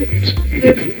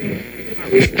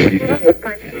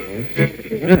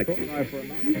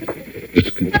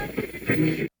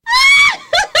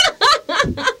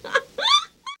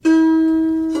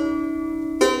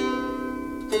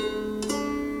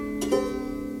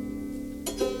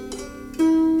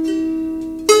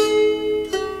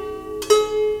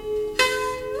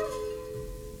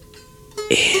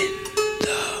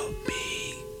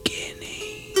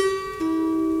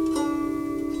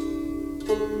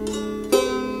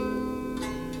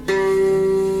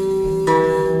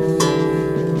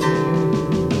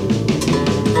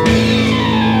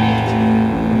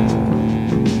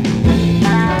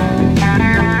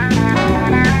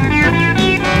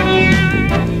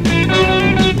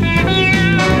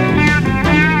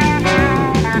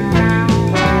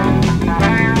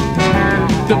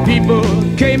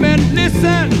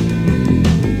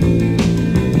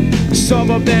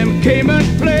Some of them came and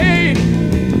played.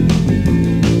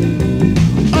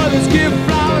 Others give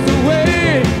flowers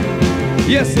away.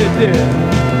 Yes, they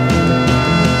did.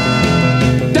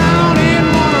 Down in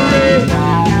Monterey.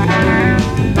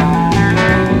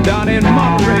 Down in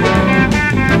Monterey.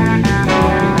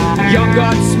 Young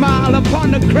God smiled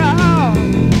upon the crowd.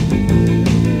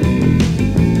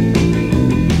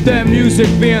 Their music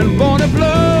being born of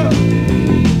love.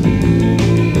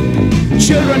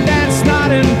 Children dance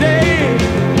night and day.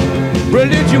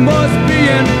 Religion must be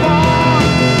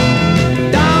informed.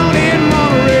 Down in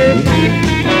Monterey.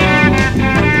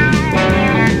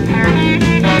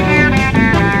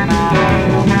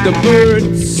 The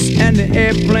birds and the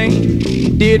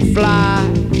airplane did fly.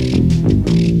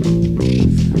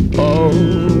 Oh,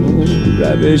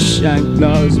 Ravi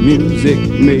Shankar's music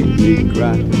made me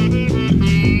cry.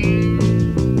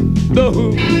 The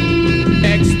Who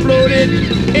exploded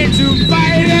into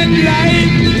fire and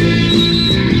light.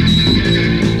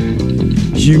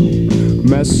 Hugh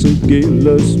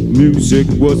Massagala's music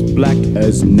was black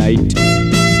as night.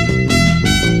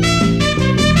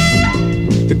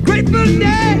 The Grateful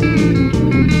Dead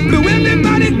blew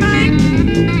everybody's mind.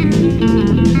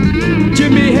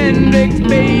 Jimi Hendrix,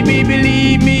 baby,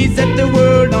 believe me, set the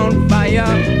world on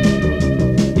fire.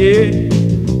 Yeah,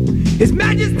 His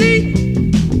Majesty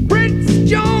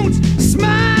Jones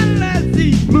smiled as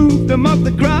he moved them off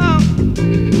the ground.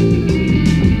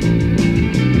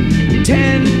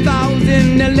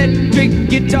 10,000 electric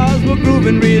guitars were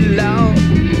grooving real loud.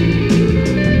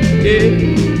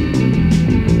 Yeah.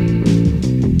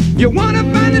 You wanna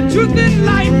find the truth in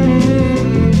life?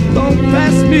 Don't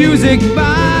pass music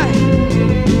by.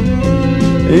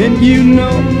 And you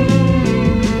know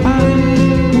I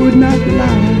would not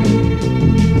lie.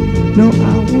 No,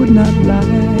 I would not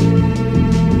lie.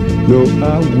 No,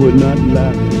 I would not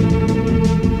lie.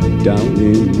 Down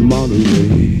in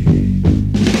Monterey.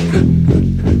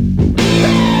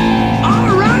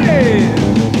 All right.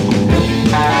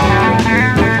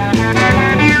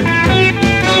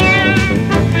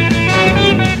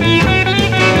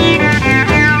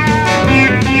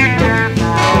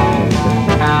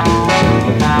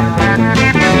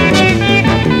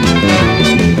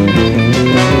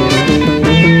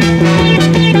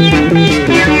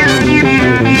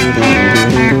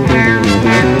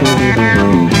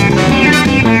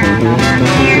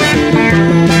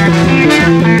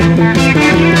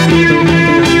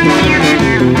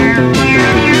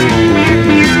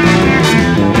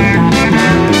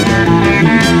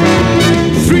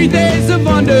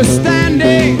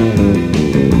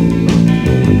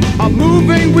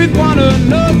 With one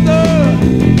another,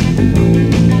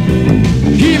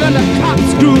 even the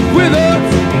cops group with us.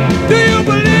 Do you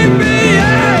believe me?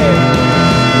 Yeah.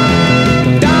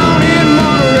 Down in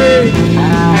Monterey,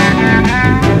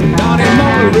 down in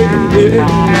Monterey,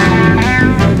 yeah.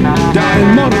 Down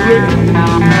in Monterey,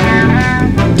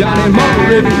 down in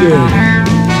Monterey, yeah.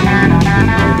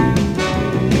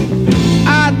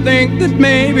 I think that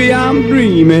maybe I'm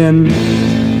dreaming.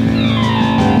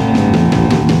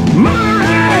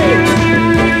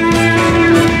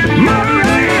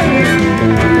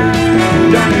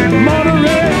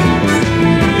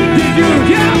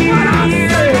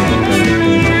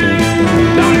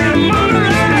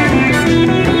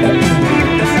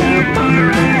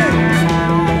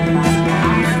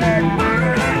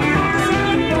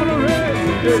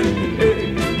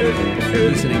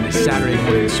 Listening to Saturday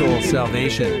Morning Soul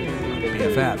Salvation,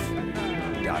 BFF.FM.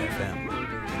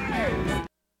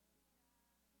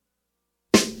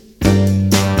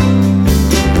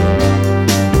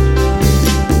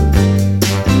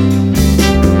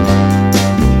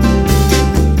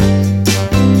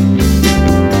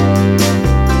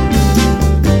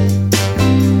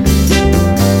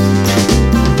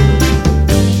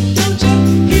 Don't you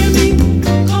hear me?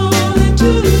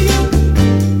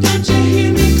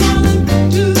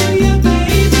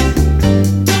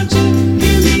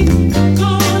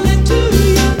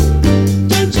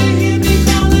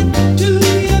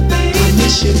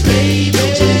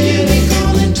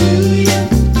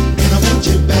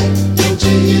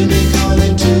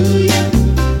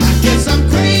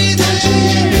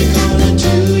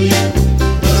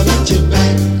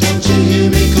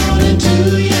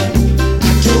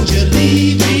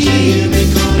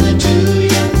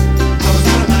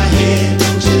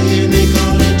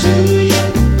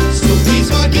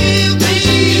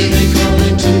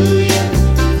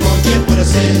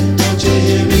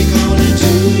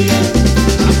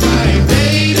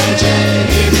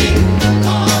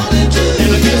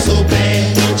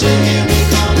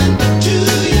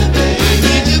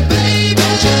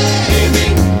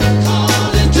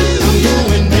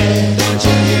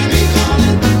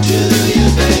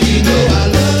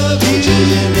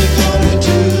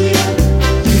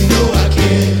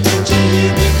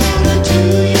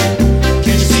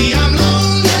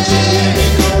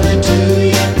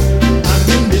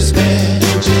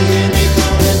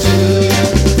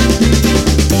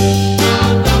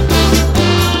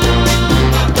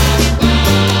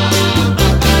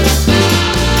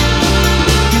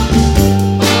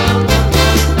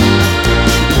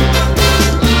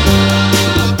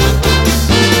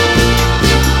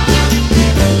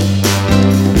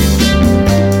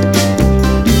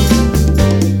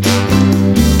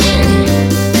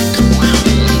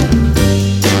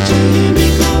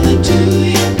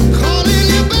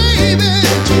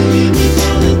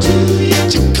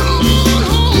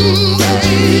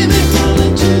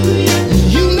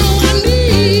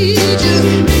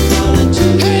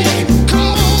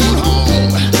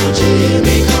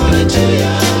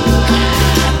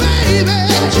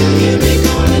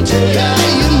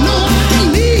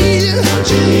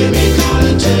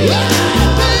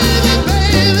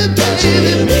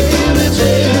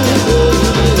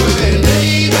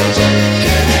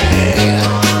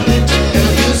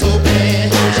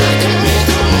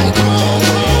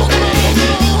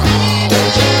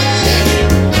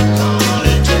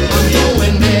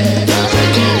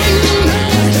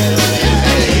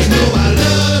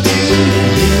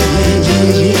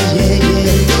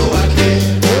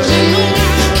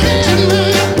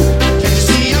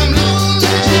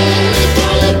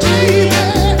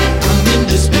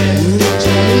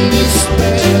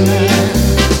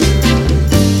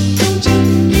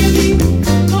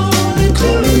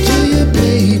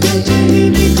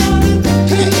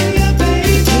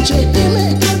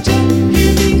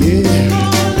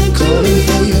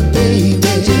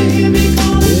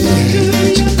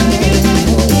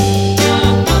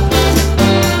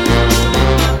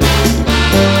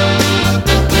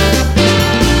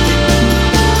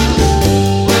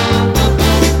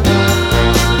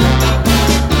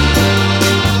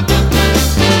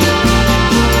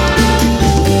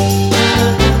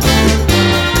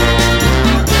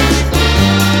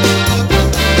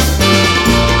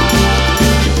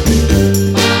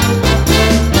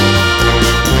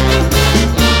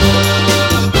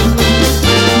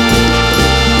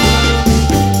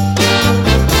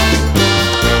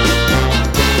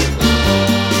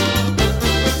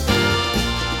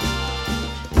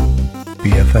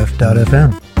 BFF.FM.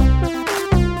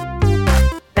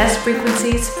 Best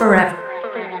frequencies forever.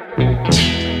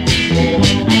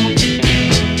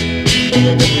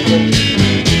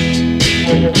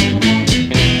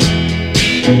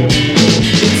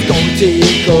 It's gonna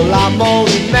take a lot more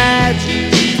than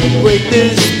magic to break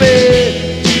this spell.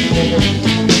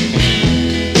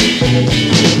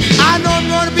 I know I'm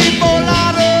gonna be for a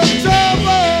lot of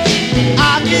trouble,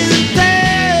 I can tell.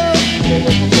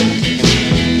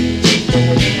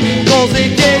 'Cause they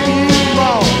gave you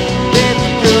more than the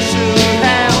girl should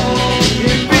have.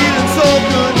 You're feeling so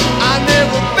good, I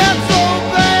never felt so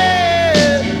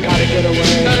bad. Gotta get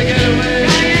away, gotta get away,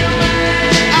 gotta get away.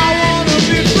 I wanna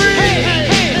be free.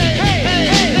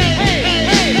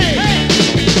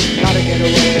 Gotta get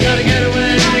away, gotta get away,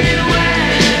 gotta get away.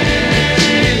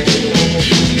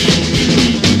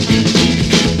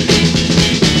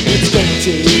 It's gonna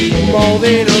take more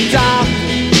than a doctor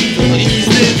to ease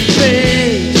this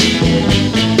pain.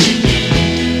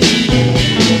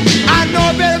 I know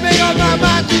I better make up my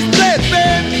mind to split,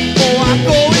 babe, before I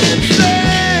go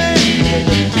insane.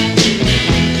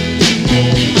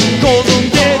 'Cause I'm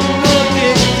getting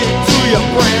addicted to your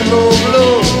brand new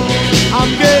love.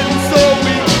 I'm getting so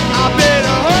weak, I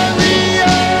better hurry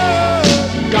up.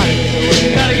 Gotta get away,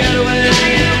 gotta get away, gotta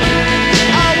get away.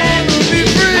 I wanna be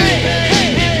free.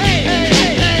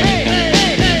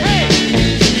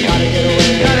 Gotta get away,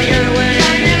 gotta get away,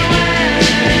 gotta get away.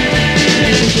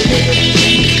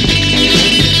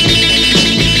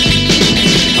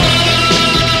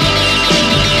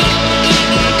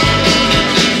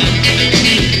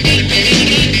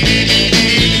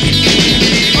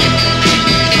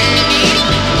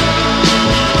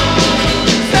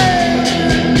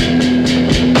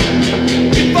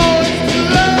 Before it's too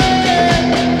late,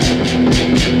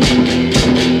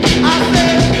 I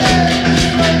said, hey,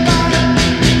 somebody,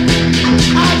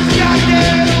 I just gotta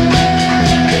get away.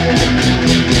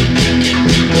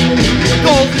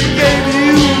 'Cause they gave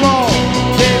you more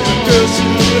than the girl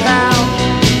should have.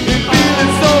 You're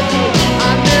feeling so good,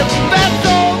 I never felt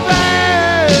so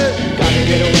bad. Gotta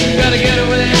get away, gotta get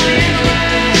away, gotta get away.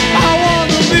 I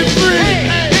wanna be free.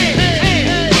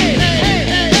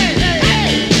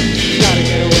 Gotta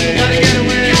get away, gotta get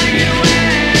away, gotta get away.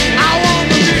 I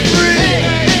wanna be free.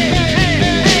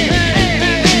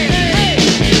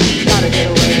 Gotta get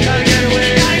away, gotta get away,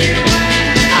 gotta get away.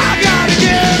 I gotta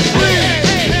get free.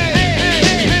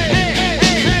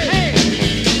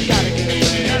 Gotta get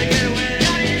away, gotta get away,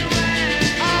 gotta get away.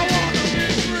 I wanna be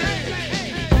free.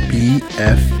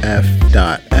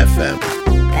 BFF.FM.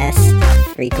 Best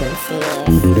frequency.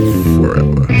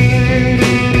 Forever.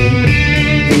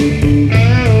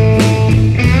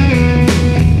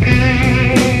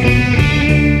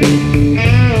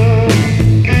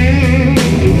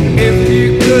 If you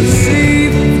could see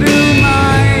through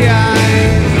my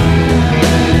eyes,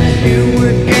 you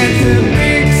would get a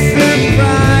big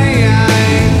surprise.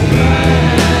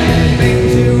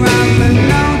 Things you haven't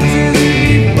noticed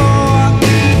before,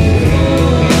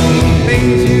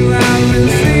 things you haven't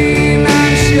seen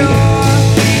and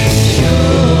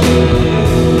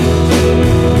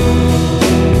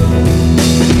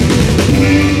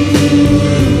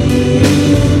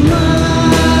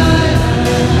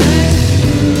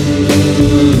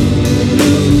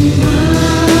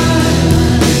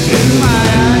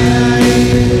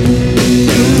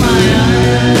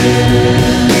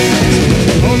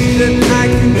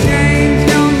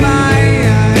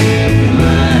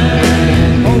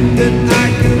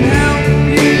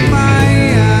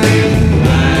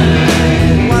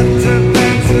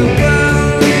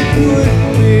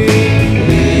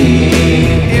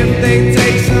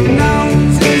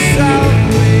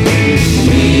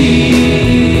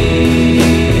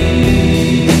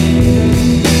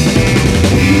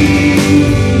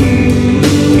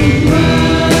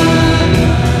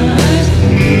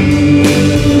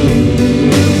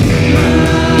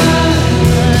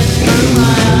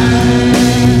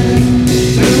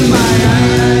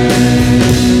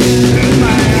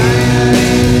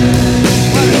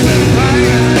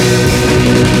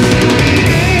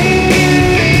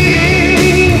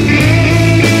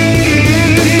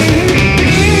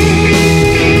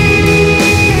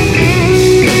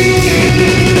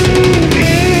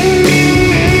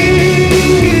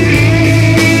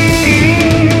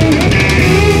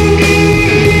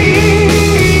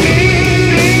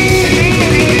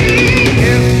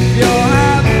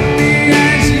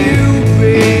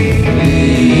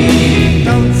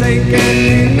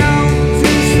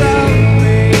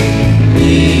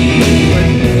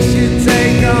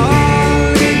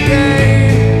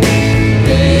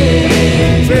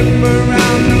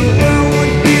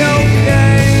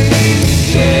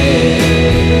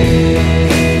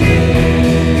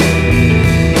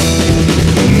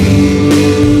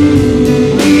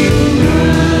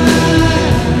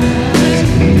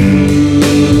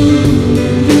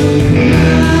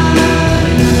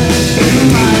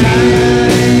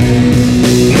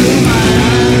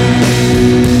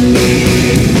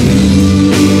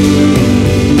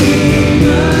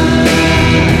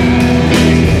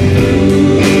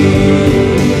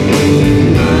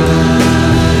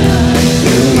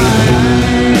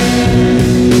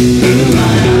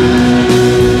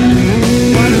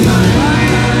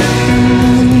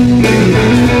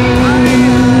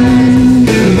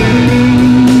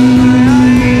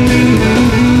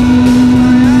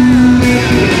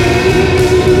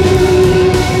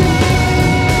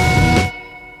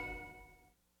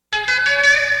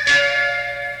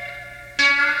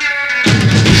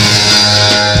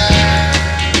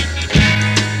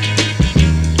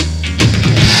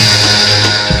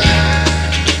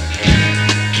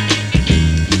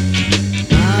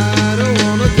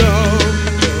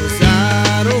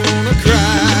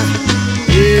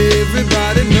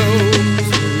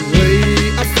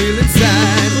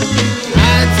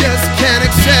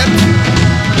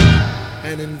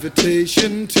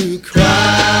invitation to cry.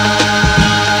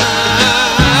 No,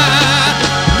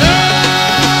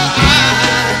 I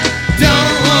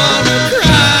don't wanna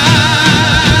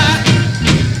cry.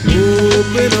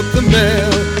 Open up the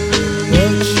mail,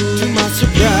 much to my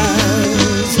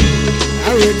surprise,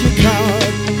 I read your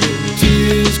card,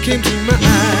 tears came to my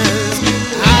eyes.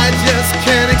 I just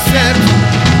can't accept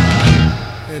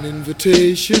an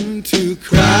invitation to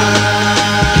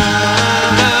cry.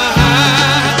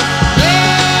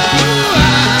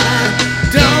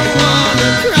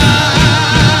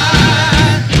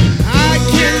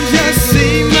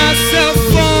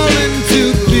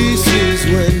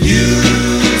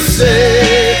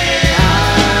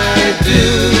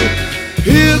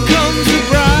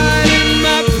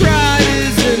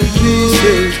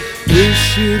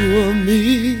 It were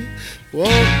me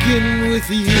walking with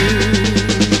you.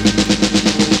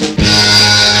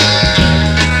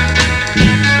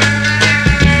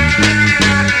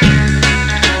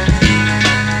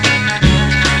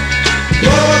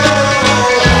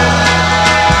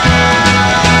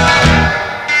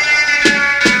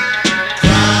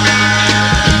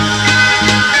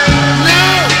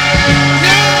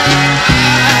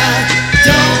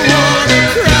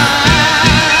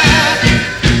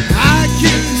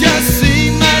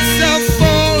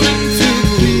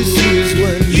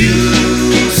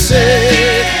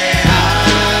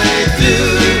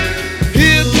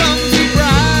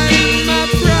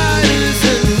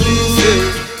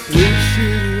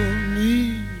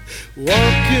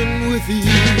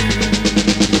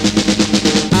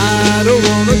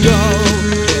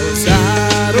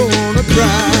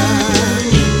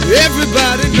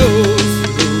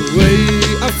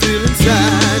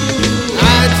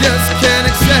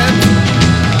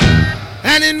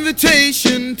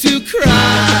 Invitation to cry.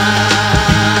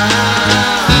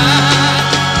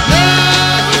 No,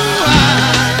 I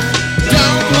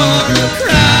don't wanna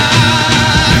cry.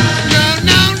 No,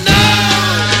 no, no,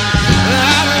 I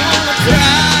don't wanna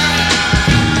cry.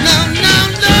 No, no,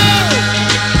 no,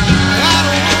 I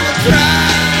don't wanna cry.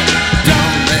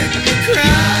 Don't make me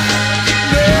cry.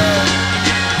 No,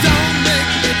 don't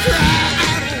make me cry. I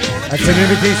don't wanna That's an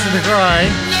invitation to cry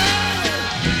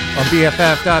on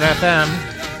BFF.FM.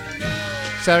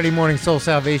 Saturday morning soul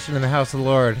salvation in the house of the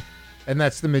Lord. And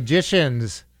that's the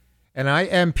Magicians. And I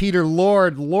am Peter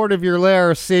Lord, Lord of your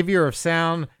lair, Savior of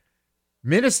sound,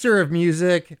 Minister of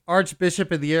music,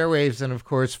 Archbishop of the airwaves, and of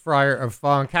course, Friar of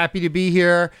funk. Happy to be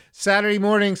here. Saturday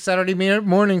morning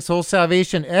soul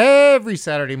salvation every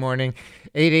Saturday morning,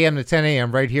 8 a.m. to 10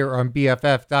 a.m. right here on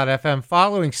BFF.FM.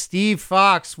 Following Steve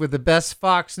Fox with the best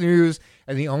Fox news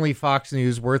and the only Fox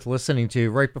news worth listening to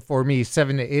right before me,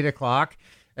 7 to 8 o'clock.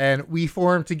 And we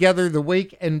formed together the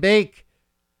Wake and Bake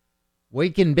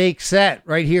set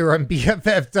right here on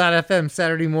BFF.FM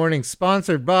Saturday morning,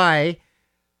 sponsored by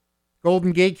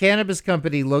Golden Gate Cannabis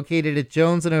Company, located at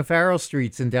Jones and O'Farrell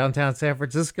Streets in downtown San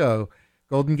Francisco.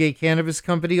 Golden Gate Cannabis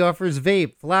Company offers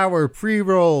vape, flower,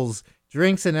 pre-rolls,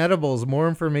 drinks, and edibles. More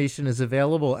information is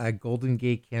available at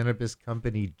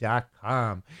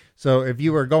goldengatecannabiscompany.com. So if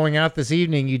you are going out this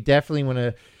evening, you definitely want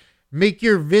to make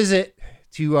your visit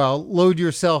to load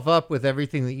yourself up with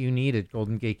everything that you need at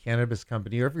Golden Gate Cannabis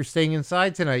Company. Or if you're staying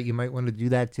inside tonight, you might want to do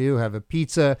that too. Have a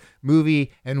pizza,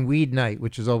 movie, and weed night,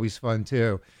 which is always fun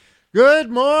too. Good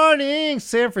morning,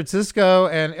 San Francisco,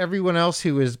 and everyone else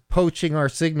who is poaching our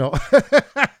signal.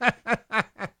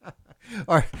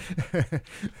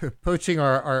 Poaching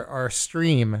our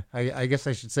stream. I guess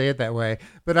I should say it that way.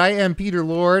 But I am Peter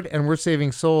Lord, and we're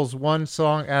saving souls one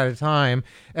song at a time.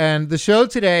 And the show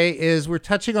today is we're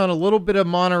touching on a little bit of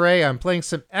Monterey. I'm playing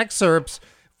some excerpts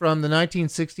from the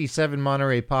 1967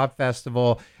 Monterey Pop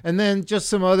Festival, and then just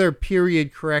some other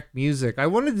period correct music. I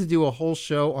wanted to do a whole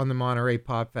show on the Monterey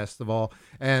Pop Festival,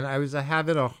 and I was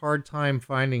having a hard time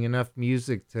finding enough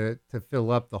music to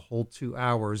fill up the whole 2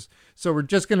 hours. So we're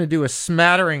just going to do a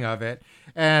smattering of it.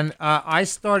 And I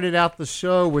started out the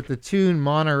show with the tune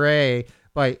Monterey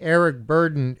by Eric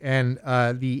Burden and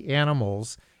the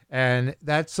Animals. And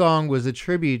that song was a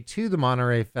tribute to the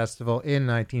Monterey Festival in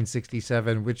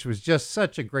 1967, which was just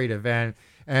such a great event.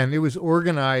 And it was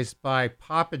organized by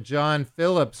Papa John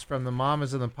Phillips from the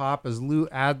Mamas and the Papas, Lou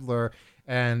Adler,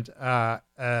 and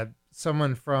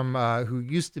someone from who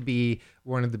used to be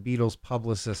one of the Beatles'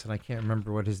 publicists, and I can't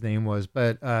remember what his name was.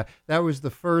 But that was the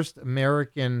first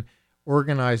American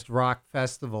organized rock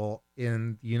festival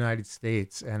in the United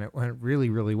States, and it went really,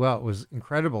 really well. It was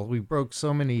incredible. We broke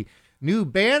so many new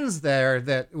bands there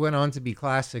that went on to be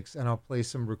classics, and I'll play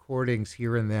some recordings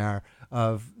here and there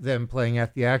of them playing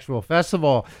at the actual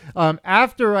festival.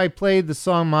 After I played the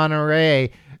song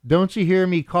Monterey, Don't You Hear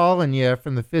Me Calling You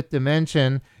from the Fifth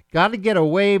Dimension, Gotta Get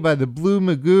Away by the Blue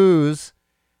Magoos,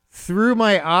 Through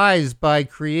My Eyes by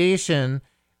Creation,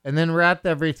 and then wrapped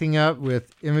everything up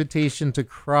with Invitation to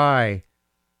Cry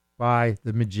by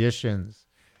the Magicians.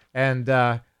 And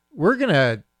we're going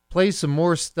to play some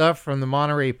more stuff from the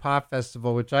Monterey Pop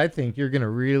Festival, which I think you're going to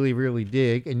really, really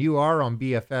dig. And you are on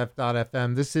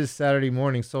BFF.FM. This is Saturday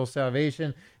Morning Soul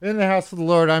Salvation in the House of the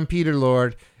Lord. I'm Peter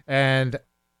Lord. And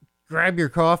grab your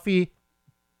coffee,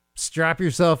 strap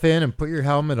yourself in, and put your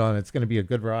helmet on. It's going to be a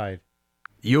good ride.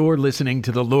 You're listening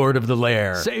to the Lord of the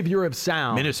Lair, Savior of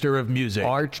Sound, Minister of Music,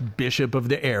 Archbishop of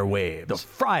the Airwaves, the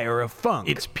Friar of Funk.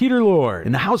 It's Peter Lord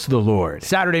in the House of the Lord.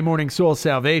 Saturday Morning Soul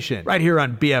Salvation, right here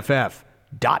on BFF.FM.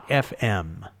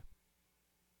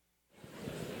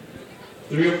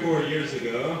 3 or 4 years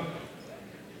ago,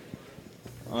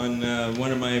 on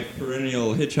one of my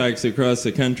perennial hitchhikes across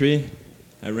the country,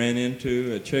 I ran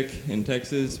into a chick in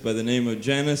Texas by the name of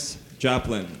Janis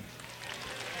Joplin.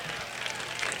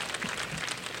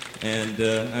 And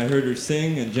I heard her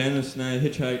sing, and Janis and I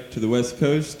hitchhiked to the West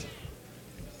Coast.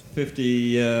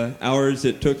 50 hours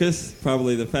it took us,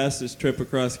 probably the fastest trip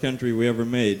across country we ever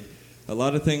made. A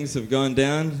lot of things have gone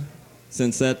down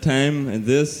since that time and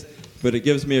this, but it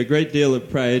gives me a great deal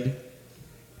of pride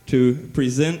to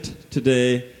present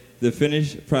today the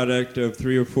finished product of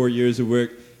 3 or 4 years of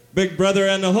work, Big Brother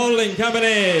and the Holding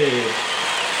Company.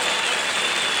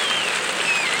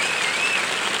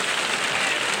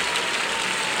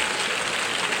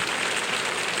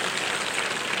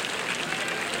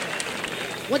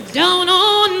 Well, down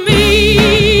on me,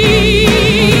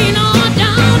 no,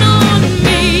 down on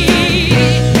me.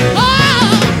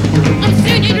 Oh, I'm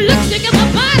saying it looks like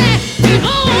my body is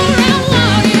all around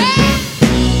water, yeah.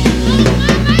 Oh,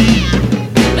 my man,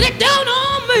 but it's down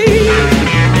on me.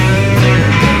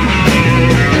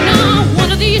 Now,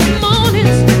 one of these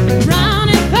mornings, brown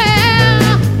and fair,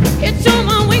 it's on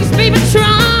my wings, baby,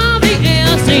 try the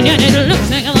air. Saying that it looks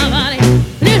like my body,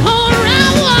 and it's all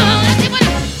around water.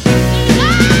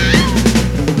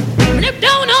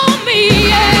 Down on me,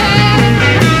 yeah.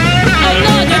 Oh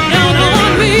Lord, you're down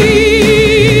on me.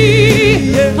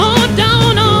 Oh,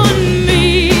 down on me.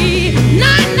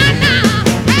 Nah, nah,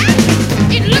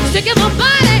 nah. It looks like my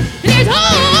body and it's all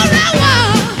around.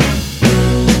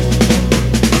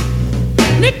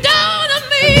 It's down on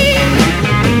me.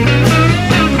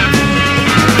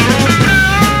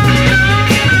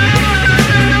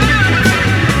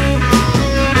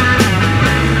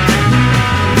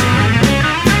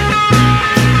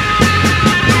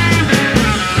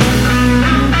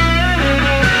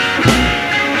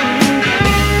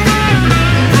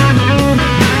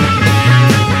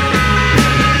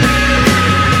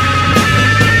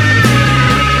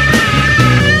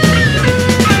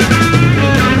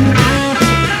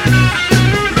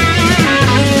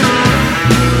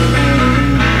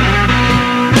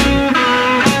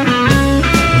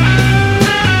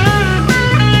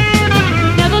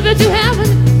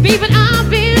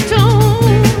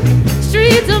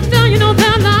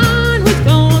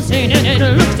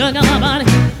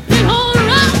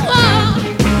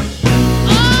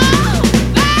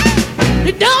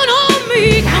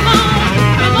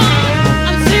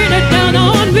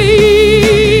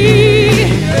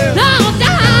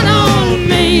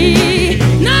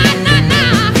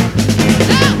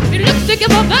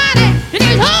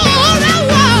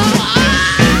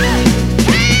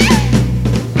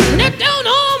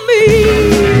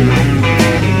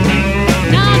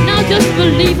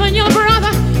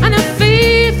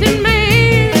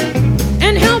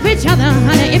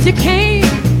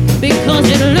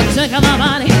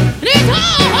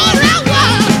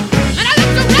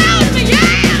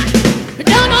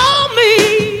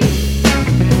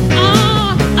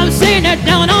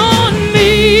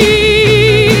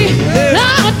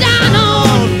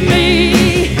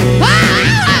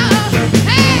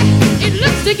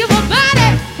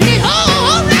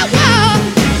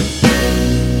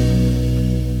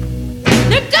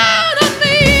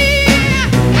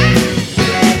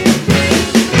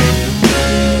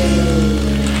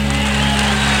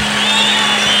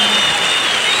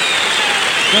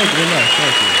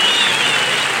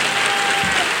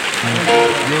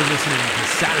 You're listening to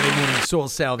Saturday Morning Soul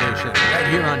Salvation right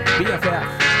here on BFF.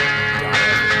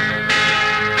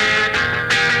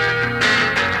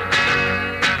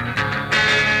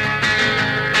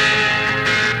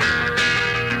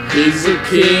 He's a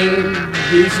king,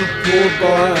 he's a poor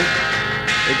boy,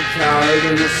 with a coward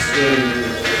in a string.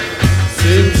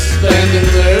 seems standing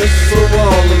there so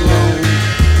all alone.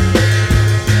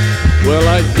 Well,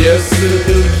 I guess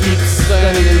he'll keep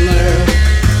standing there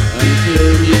until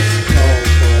he's called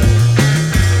for,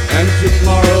 and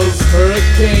tomorrow's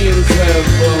hurricanes have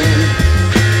blown.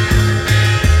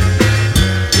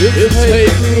 It's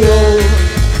taken old,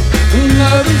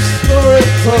 another story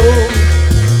told.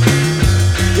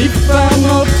 He found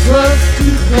no trust to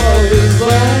call his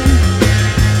own.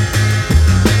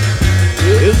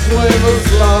 His way was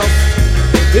lost,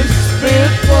 his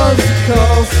spirit was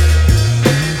cost.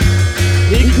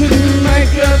 He couldn't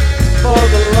make up for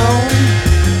the loan.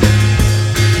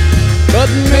 But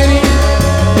many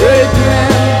great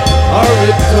men are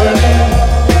returning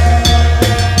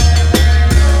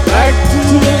back to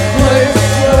the place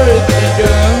where it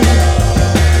begun.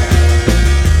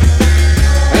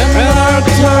 And our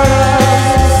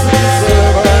houses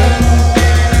are burning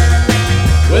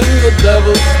when the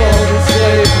devil's fallen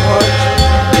slave march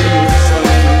in the sun.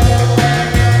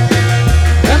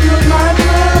 And the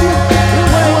nightman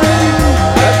is waiting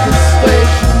at the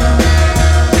station,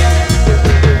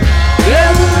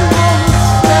 gathering all the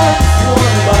steps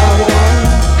one by one.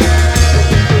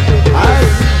 I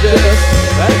suggest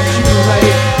that you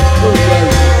make a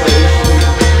reservation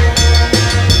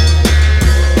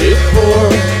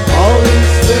before all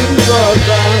these things are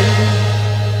done.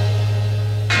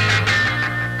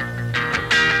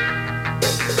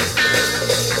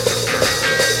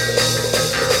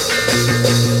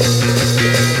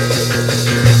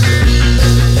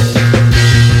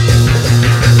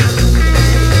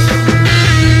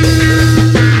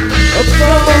 A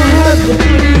fellow had the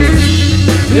blues,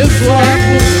 his life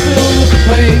was filled with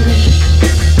pain.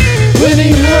 When he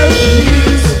heard the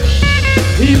news,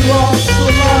 he lost the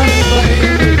line of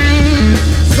fame.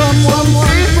 Someone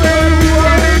said a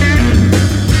word,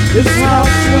 his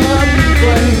house went up in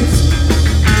flames.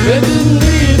 They didn't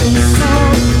even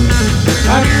smoke,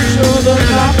 I'm sure they're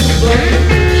not to blame.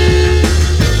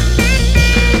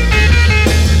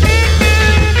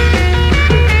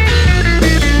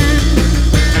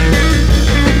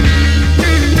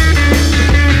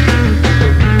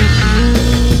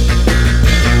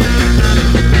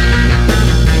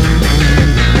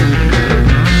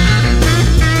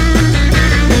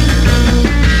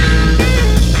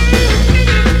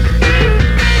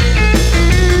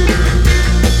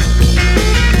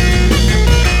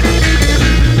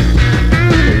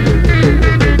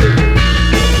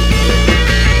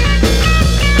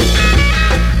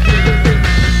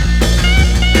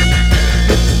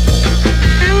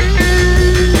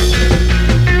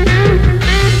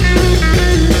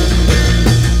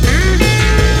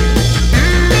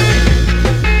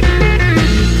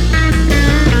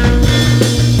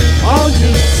 All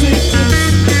your secrets,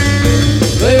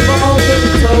 they've all been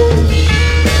told.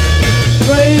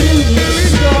 Trading your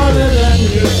scarlet and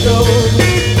your gold.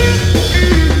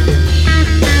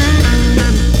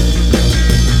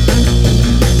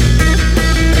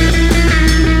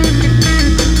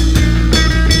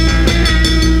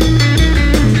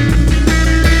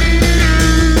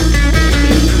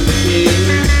 He's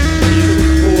a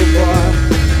poor boy,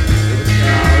 with a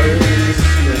coward in the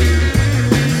sling.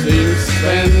 Seems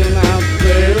standing out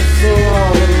there so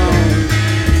all alone.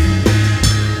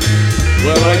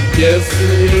 Well, I guess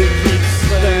he'll keep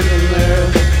standing there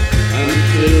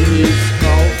until he's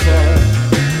called for,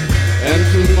 and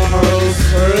tomorrow's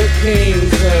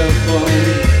hurricanes have blown.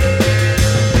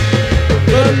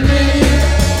 But many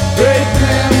great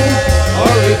men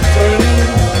are returning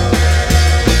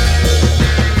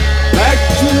back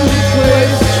to the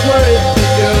place where it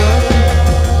begun.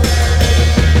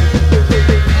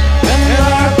 And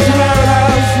our tired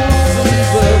houses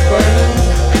are burning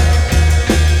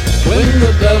when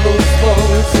the devil's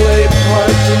fallen slave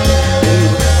marching in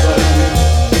the sun.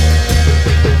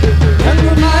 And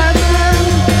the nightman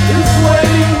is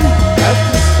waiting at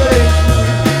the station,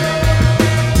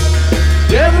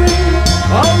 gathering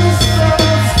all the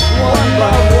stars one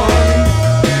by one.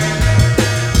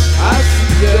 I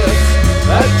suggest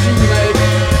that you make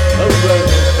a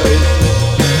reservation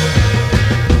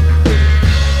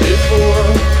before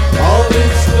all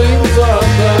these things are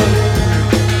done.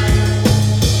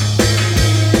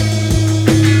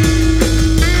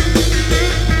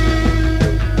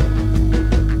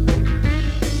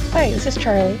 Hi, this is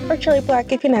Charlie, or Charlie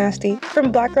Black if you're nasty,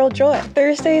 from Black Girl Joy.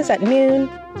 Thursdays at noon,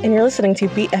 and you're listening to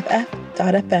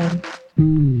BFF.FM.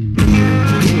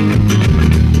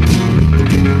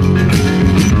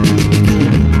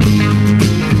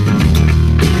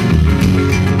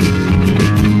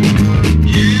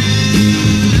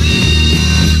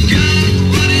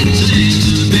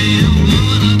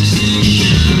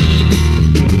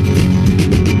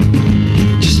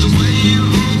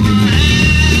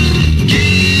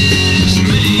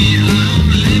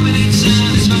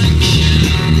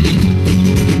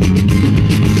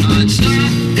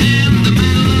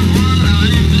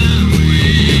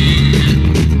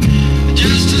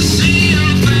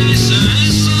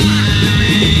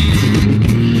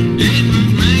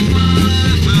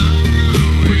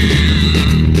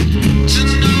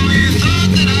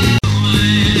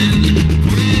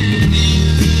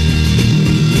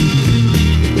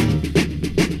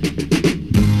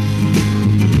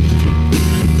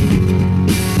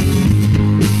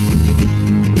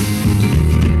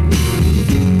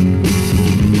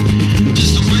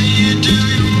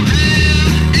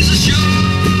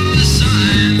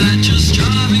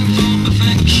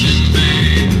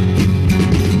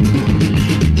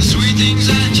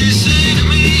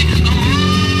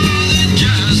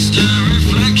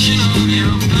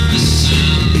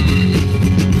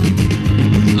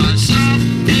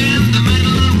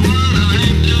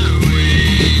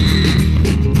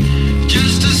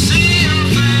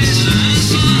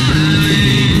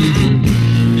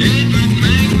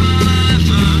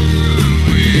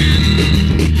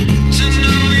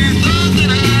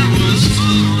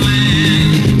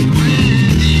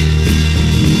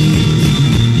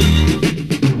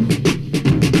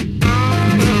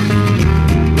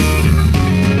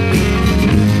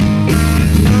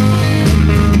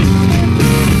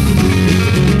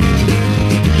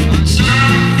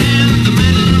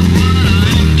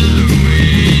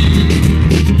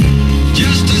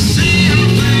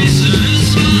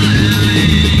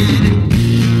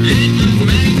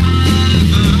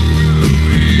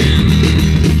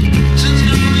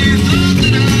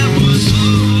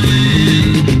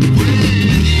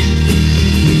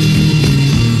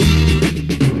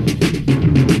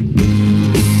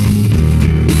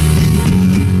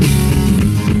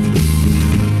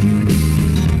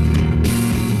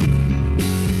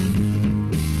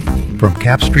 From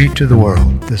Cap Street to the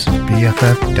world, this is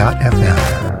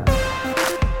BFF.FM.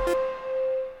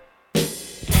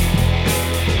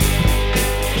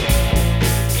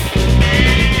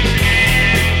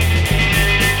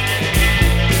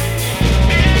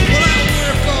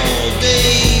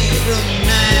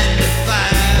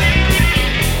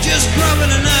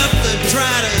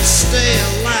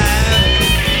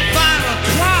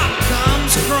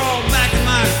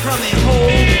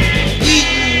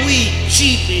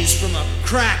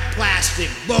 Cracked plastic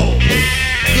bowl.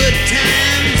 Good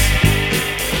times.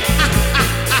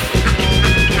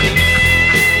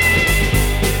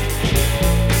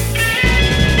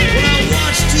 Well, I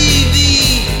watch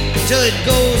TV till it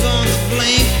goes on the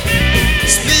blink.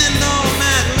 Spend all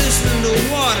night listening to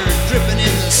water dripping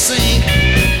in the sink.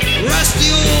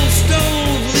 Rusty old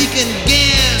stove leaking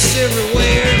gas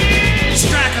everywhere.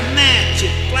 Strike a match,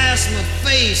 it blasts my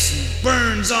face and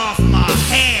burns off my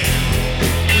hair.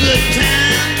 Good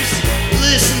times,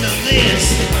 listen to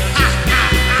this.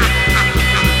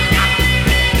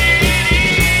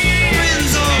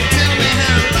 Friends all tell me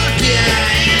how lucky I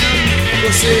am.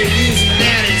 Cause they're using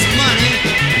daddy's money,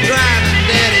 driving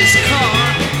daddy's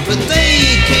car. But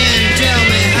they can't tell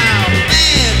me how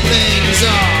bad things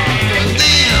are for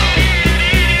them.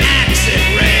 Axe it,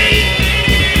 Ray.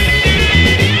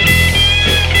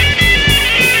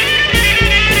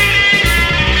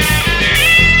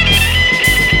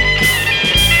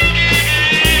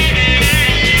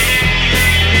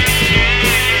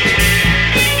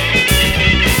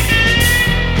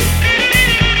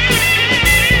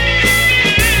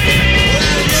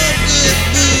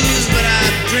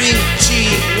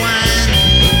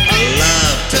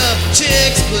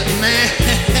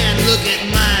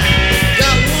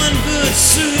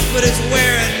 But it's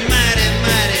wearing mighty,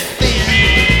 mighty thin.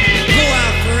 Go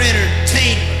out for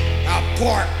entertainment, I'll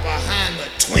park behind the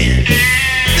twin.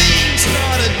 Things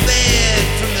started bad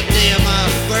from the day of my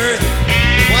birth.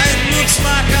 Why, it looks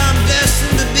like I'm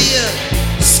destined to be a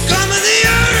scum of the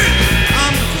earth.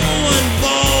 I'm going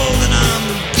bald and I'm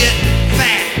getting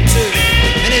fat too.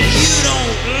 And if you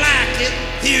don't like it,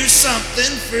 here's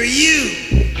something for you.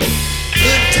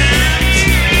 Good times,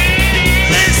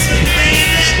 listen, baby.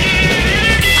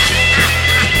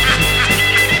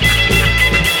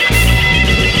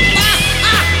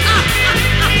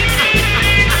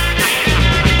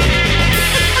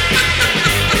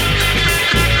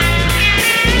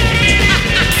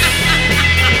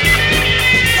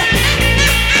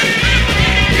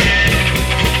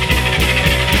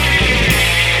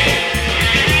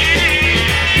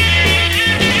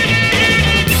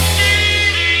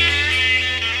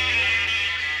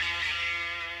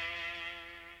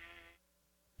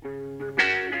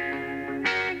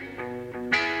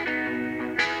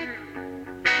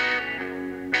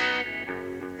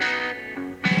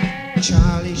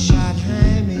 Charlie shot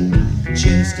Jaime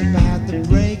just about the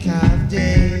break of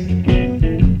day.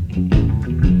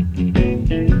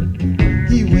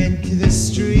 He went to the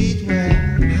street where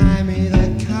Jaime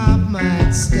the cop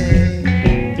might stay.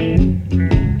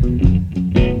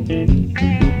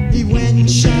 He went and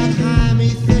shot Jaime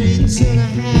 32 and a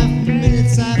half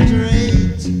minutes after 8.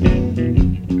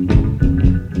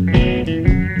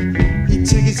 He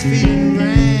took his feet and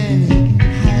ran, he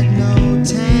had no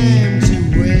time to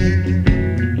wait.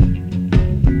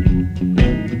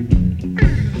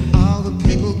 All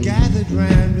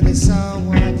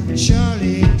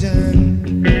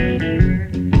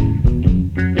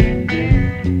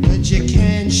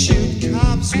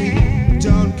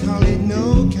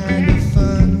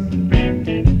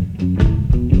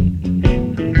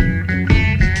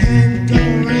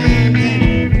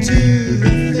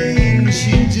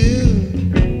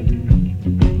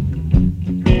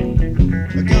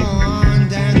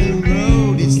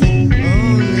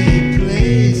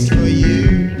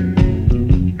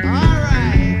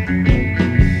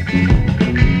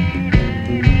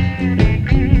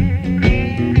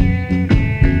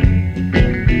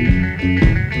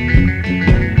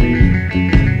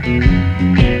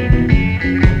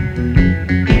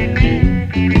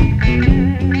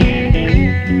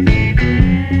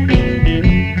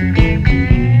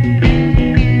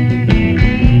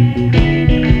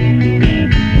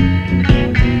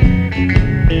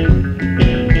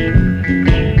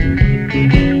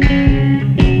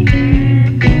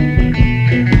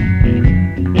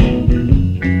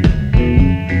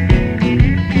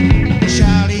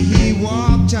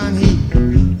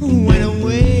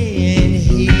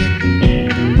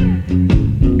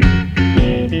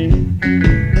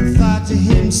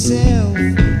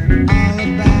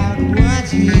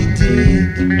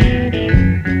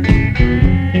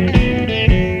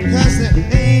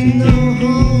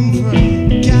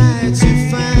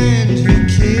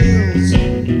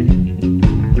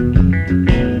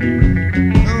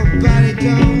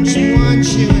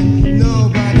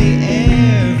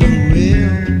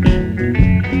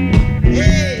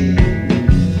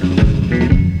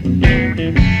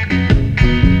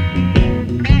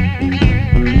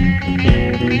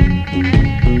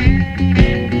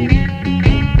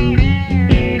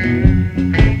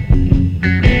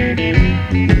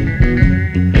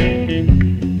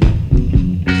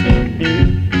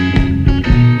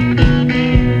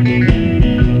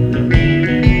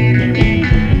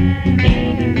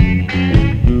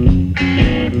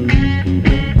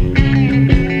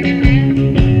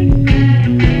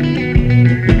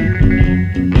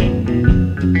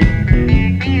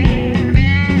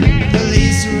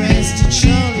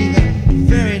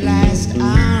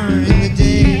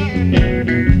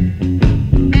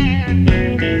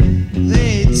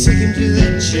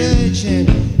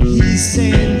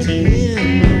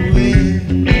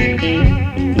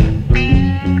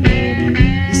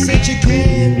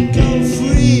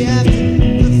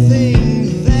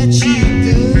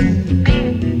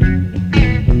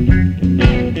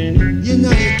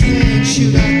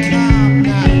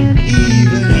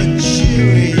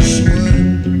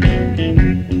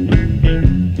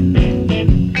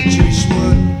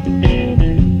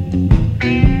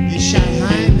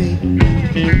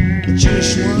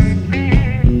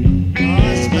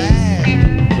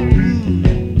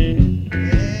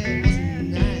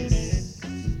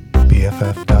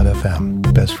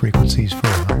BFF.FM. Best frequencies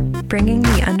forever. Bringing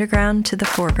the underground to the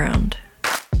foreground.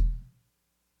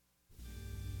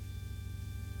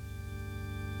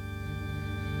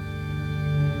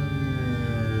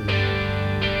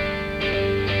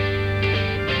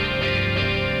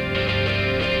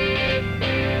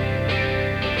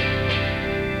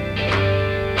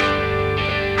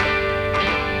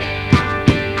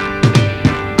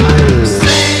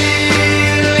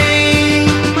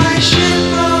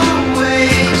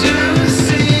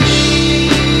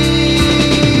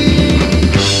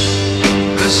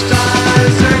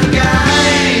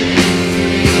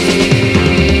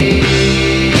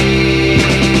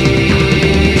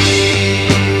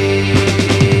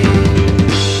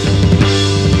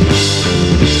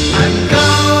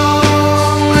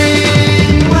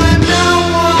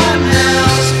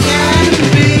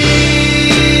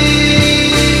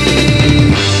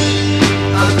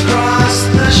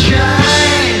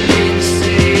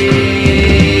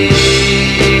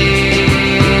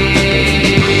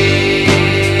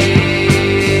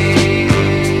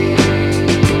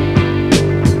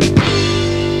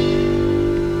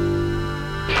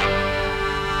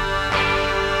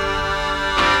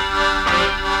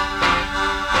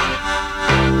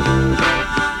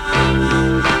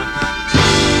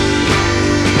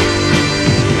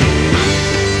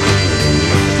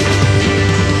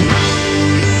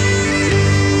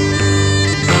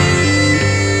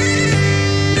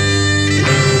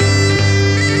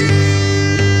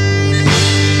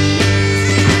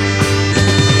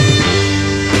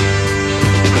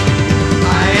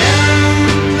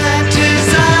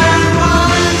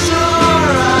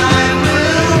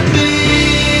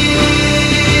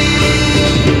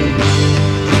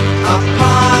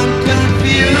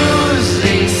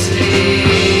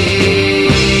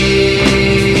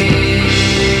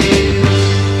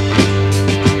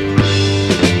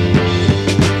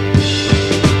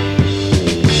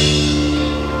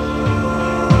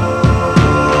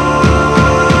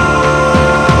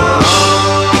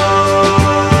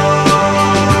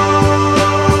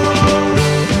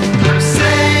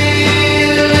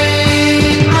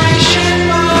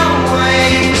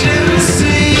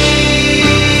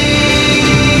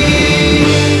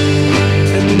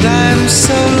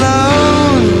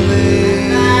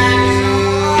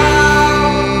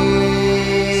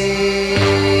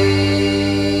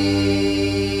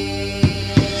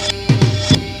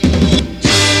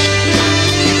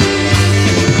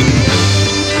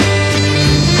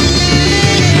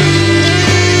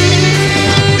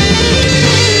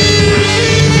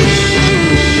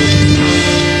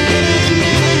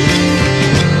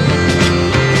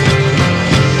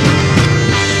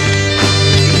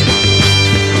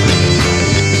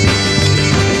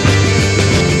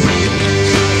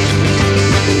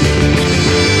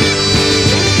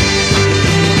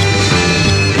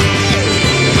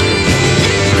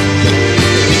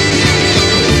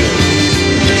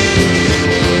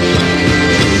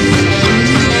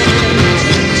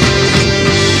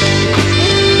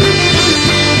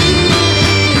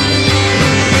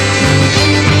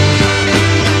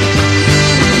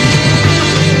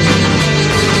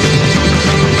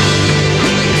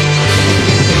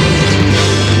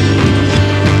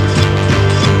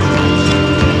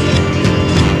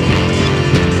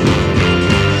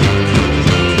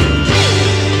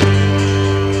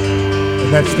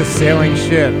 That's The Sailing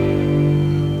Ship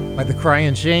by the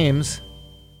Crying Shames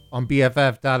on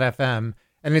BFF.FM.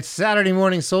 And it's Saturday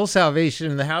morning soul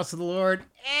salvation in the house of the Lord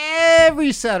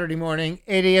every Saturday morning,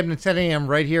 8 a.m. to 10 a.m.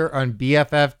 right here on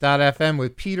BFF.FM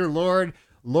with Peter Lord,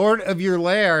 Lord of Your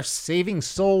Lair, saving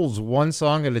souls one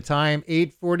song at a time,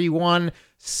 8:41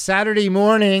 Saturday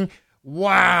morning.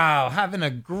 Wow, having a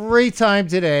great time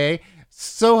today.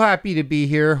 So happy to be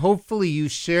here. Hopefully you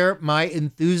share my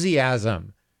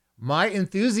enthusiasm.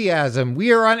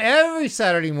 We are on every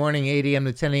Saturday morning, 8 a.m.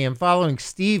 to 10 a.m. following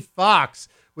Steve Fox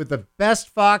with the best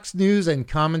Fox news and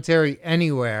commentary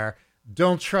anywhere.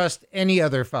 Don't trust any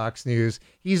other Fox News.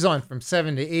 He's on from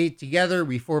 7 to 8. Together,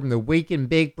 we form the Wake and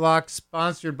Bake Block,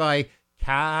 sponsored by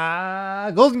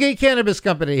Golden Gate Cannabis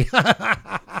Company.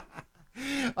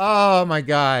 Oh, my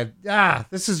God.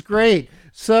 This is great.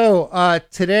 So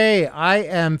today I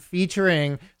am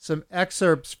featuring some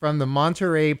excerpts from the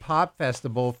Monterey Pop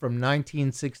Festival from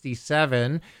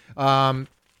 1967,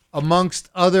 amongst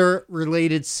other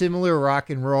related similar rock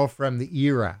and roll from the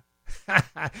era.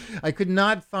 I could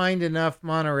not find enough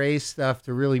Monterey stuff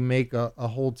to really make a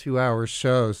whole 2-hour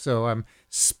show, so I'm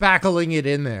spackling it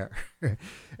in there.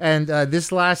 And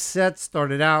this last set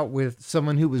started out with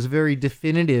someone who was very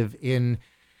definitive in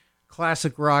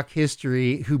classic rock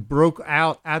history, who broke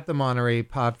out at the Monterey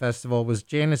Pop Festival, was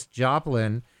Janis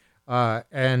Joplin.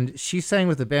 And she sang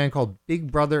with a band called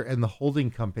Big Brother and the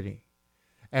Holding Company.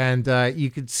 And you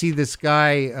could see this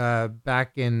guy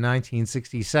back in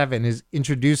 1967 is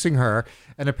introducing her.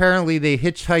 And apparently they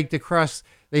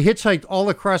hitchhiked all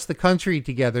across the country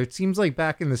together. It seems like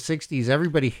back in the 60s,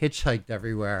 everybody hitchhiked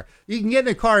everywhere. You can get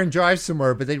in a car and drive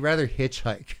somewhere, but they'd rather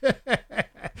hitchhike.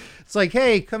 It's like,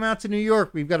 hey, come out to New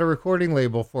York. We've got a recording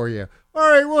label for you. All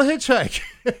right, we'll hitchhike.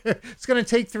 It's going to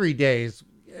take 3 days.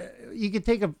 You could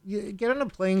get on a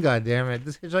plane, goddammit.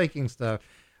 This hitchhiking stuff.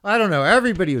 I don't know.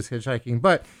 Everybody was hitchhiking.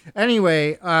 But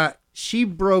anyway, she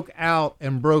broke out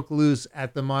and broke loose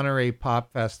at the Monterey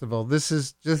Pop Festival. This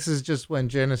is just when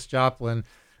Janis Joplin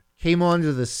came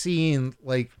onto the scene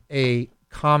like a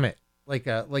comet, like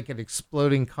an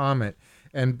exploding comet.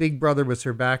 And Big Brother was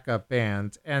her backup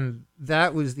band. And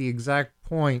that was the exact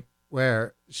point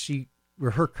where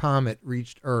her comet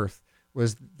reached Earth,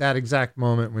 was that exact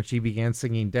moment when she began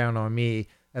singing Down on Me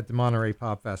at the Monterey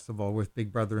Pop Festival with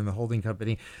Big Brother and the Holding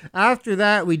Company. After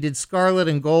that, we did Scarlet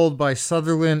and Gold by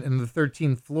Sutherland and the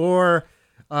 13th Floor.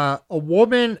 A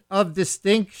Woman of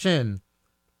Distinction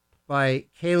by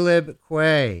Caleb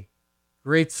Quay.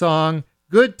 Great song.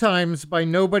 Good Times by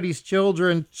Nobody's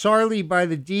Children, Charlie by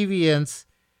the Deviants,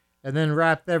 and then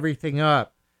wrapped everything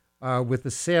up with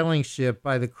The Sailing Ship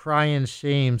by the Cryin'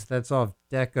 Shames. That's off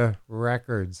Decca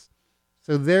Records.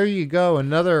 So there you go,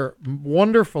 another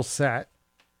wonderful set.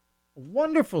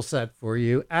 Wonderful set for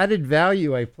you. Added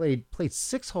value. I played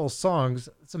 6 whole songs.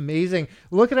 It's amazing.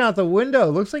 Looking out the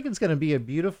window, looks like it's going to be a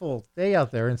beautiful day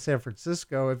out there in San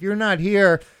Francisco. If you're not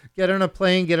here, get on a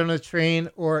plane, get on a train,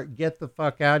 or get the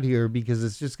fuck out here because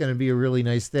it's just going to be a really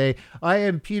nice day. I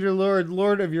am Peter Lord,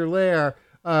 Lord of Your Lair.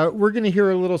 We're going to hear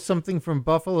a little something from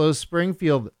Buffalo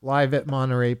Springfield live at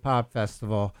Monterey Pop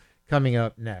Festival coming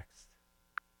up next.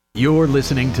 You're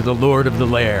listening to the Lord of the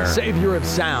Lair, Savior of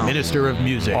Sound, Minister of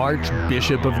Music,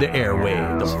 Archbishop of the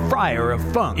Airwaves, the Friar of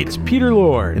Funk. It's Peter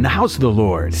Lord in the House of the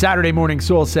Lord. Saturday morning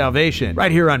soul salvation, right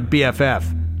here on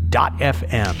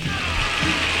BFF.FM.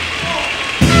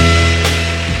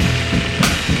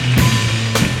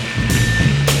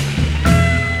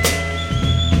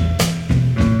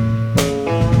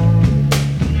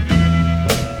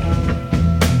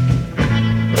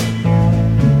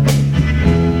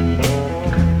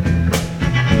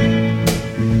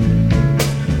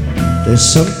 There's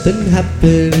something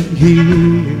happening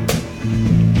here.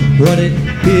 What it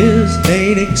is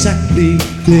ain't exactly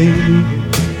clear.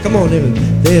 Come on,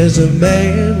 Evan. There's a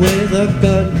man with a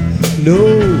gun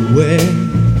nowhere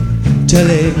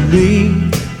telling me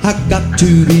I got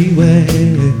to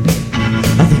beware.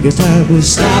 I think it's time we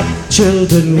stop.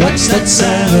 Children, what's that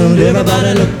sound?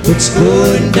 Everybody look what's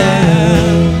going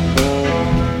down.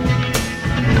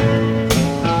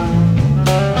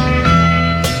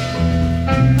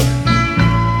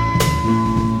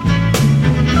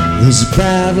 There's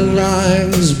battle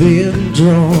lines being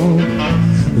drawn.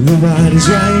 Nobody's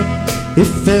right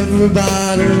if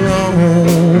everybody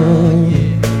wrong.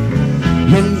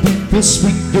 Young people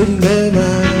speaking their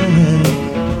mind,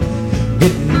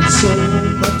 getting so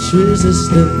much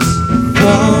resistance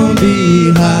from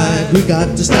behind. We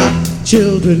got to stop.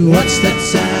 Children, what's that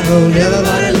sound?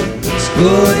 Everybody look what's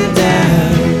going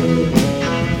down.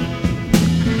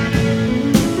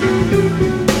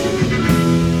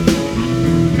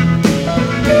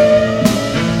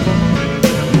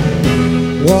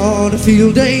 What a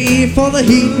field day for the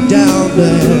heat down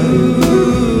there.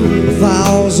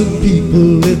 1,000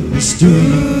 people in the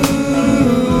street,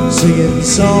 singing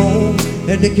songs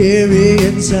and they're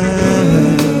carrying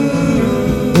signs,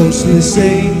 mostly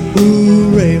saying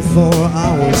hooray for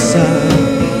our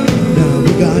side. Now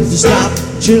we got to stop.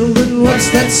 Children, what's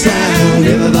that sound?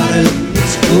 Everybody look,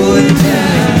 it's going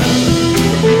down.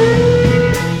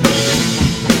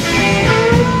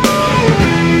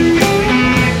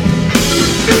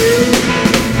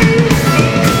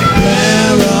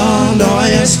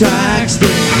 Strikes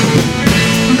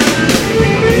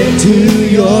into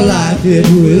your life, it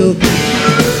will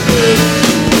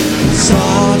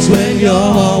songs when you're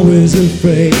always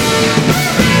afraid.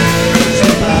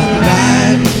 Step out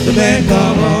right, the man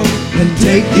come on and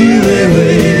take you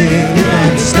away. You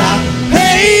got to stop.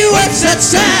 Hey, what's that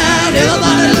sound?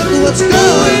 Everybody look what's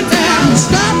going down.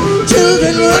 Stop,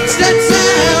 children, what's that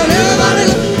sound? Everybody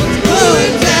look what's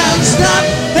going down. Stop,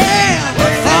 hey,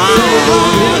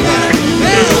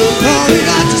 we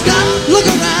got to stop, look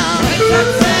around.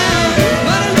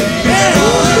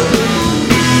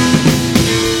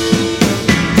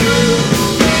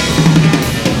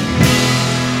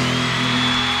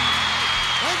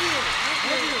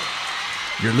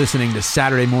 You're listening to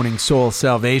Saturday Morning Soul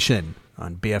Salvation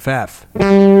on BFF.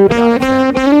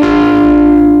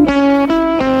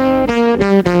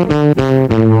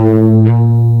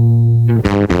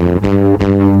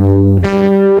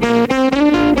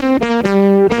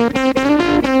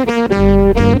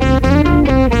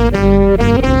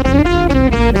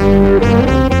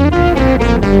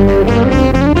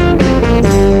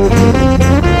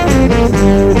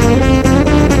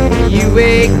 You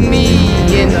wake me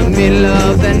in the middle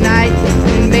of the night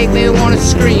and make me wanna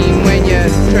scream when you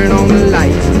turn on the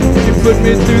lights. You put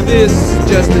me through this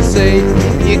just to say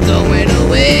you're going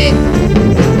away.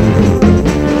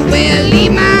 Well,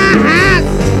 leave my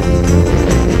house.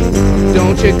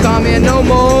 Don't you come here no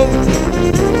more.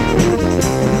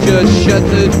 Just shut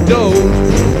the door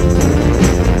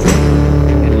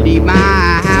and leave my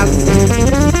house.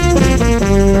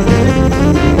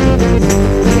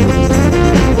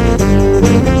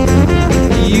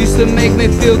 You used to make me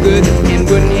feel good and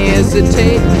wouldn't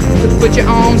hesitate to put your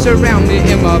arms around me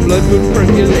and my blood would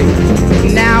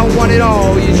percolate. Now I want it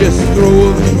all, you just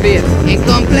throw a fit and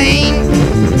complain.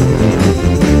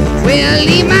 Well,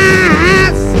 leave my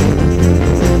house.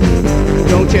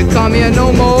 Don't you come here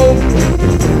no more.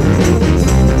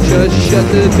 Just shut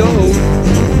the door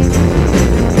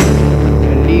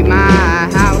and leave my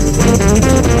house.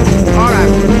 All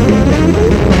right.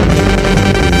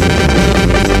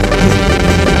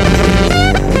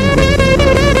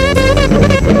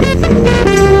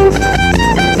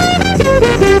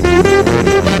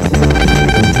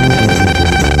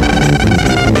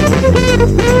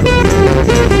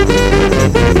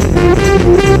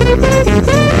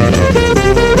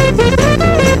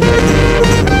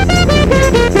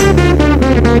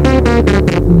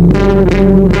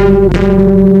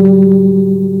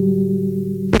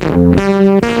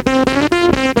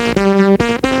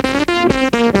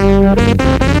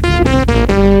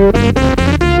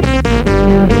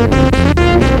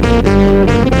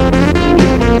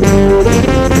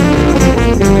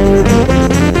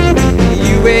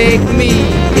 You wake me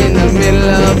in the middle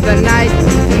of the night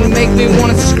and make me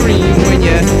wanna scream when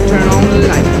you turn on the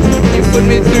light. You put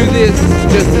me through this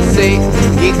just to say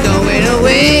you're going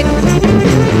away.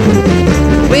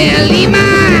 Well, leave my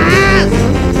house.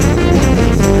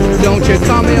 Don't you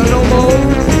come here no more.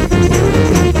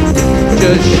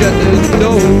 Just shut the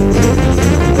door.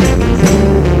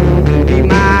 Leave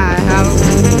my house.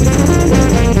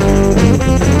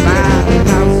 My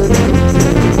house.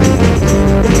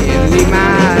 Yeah, leave my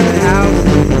house.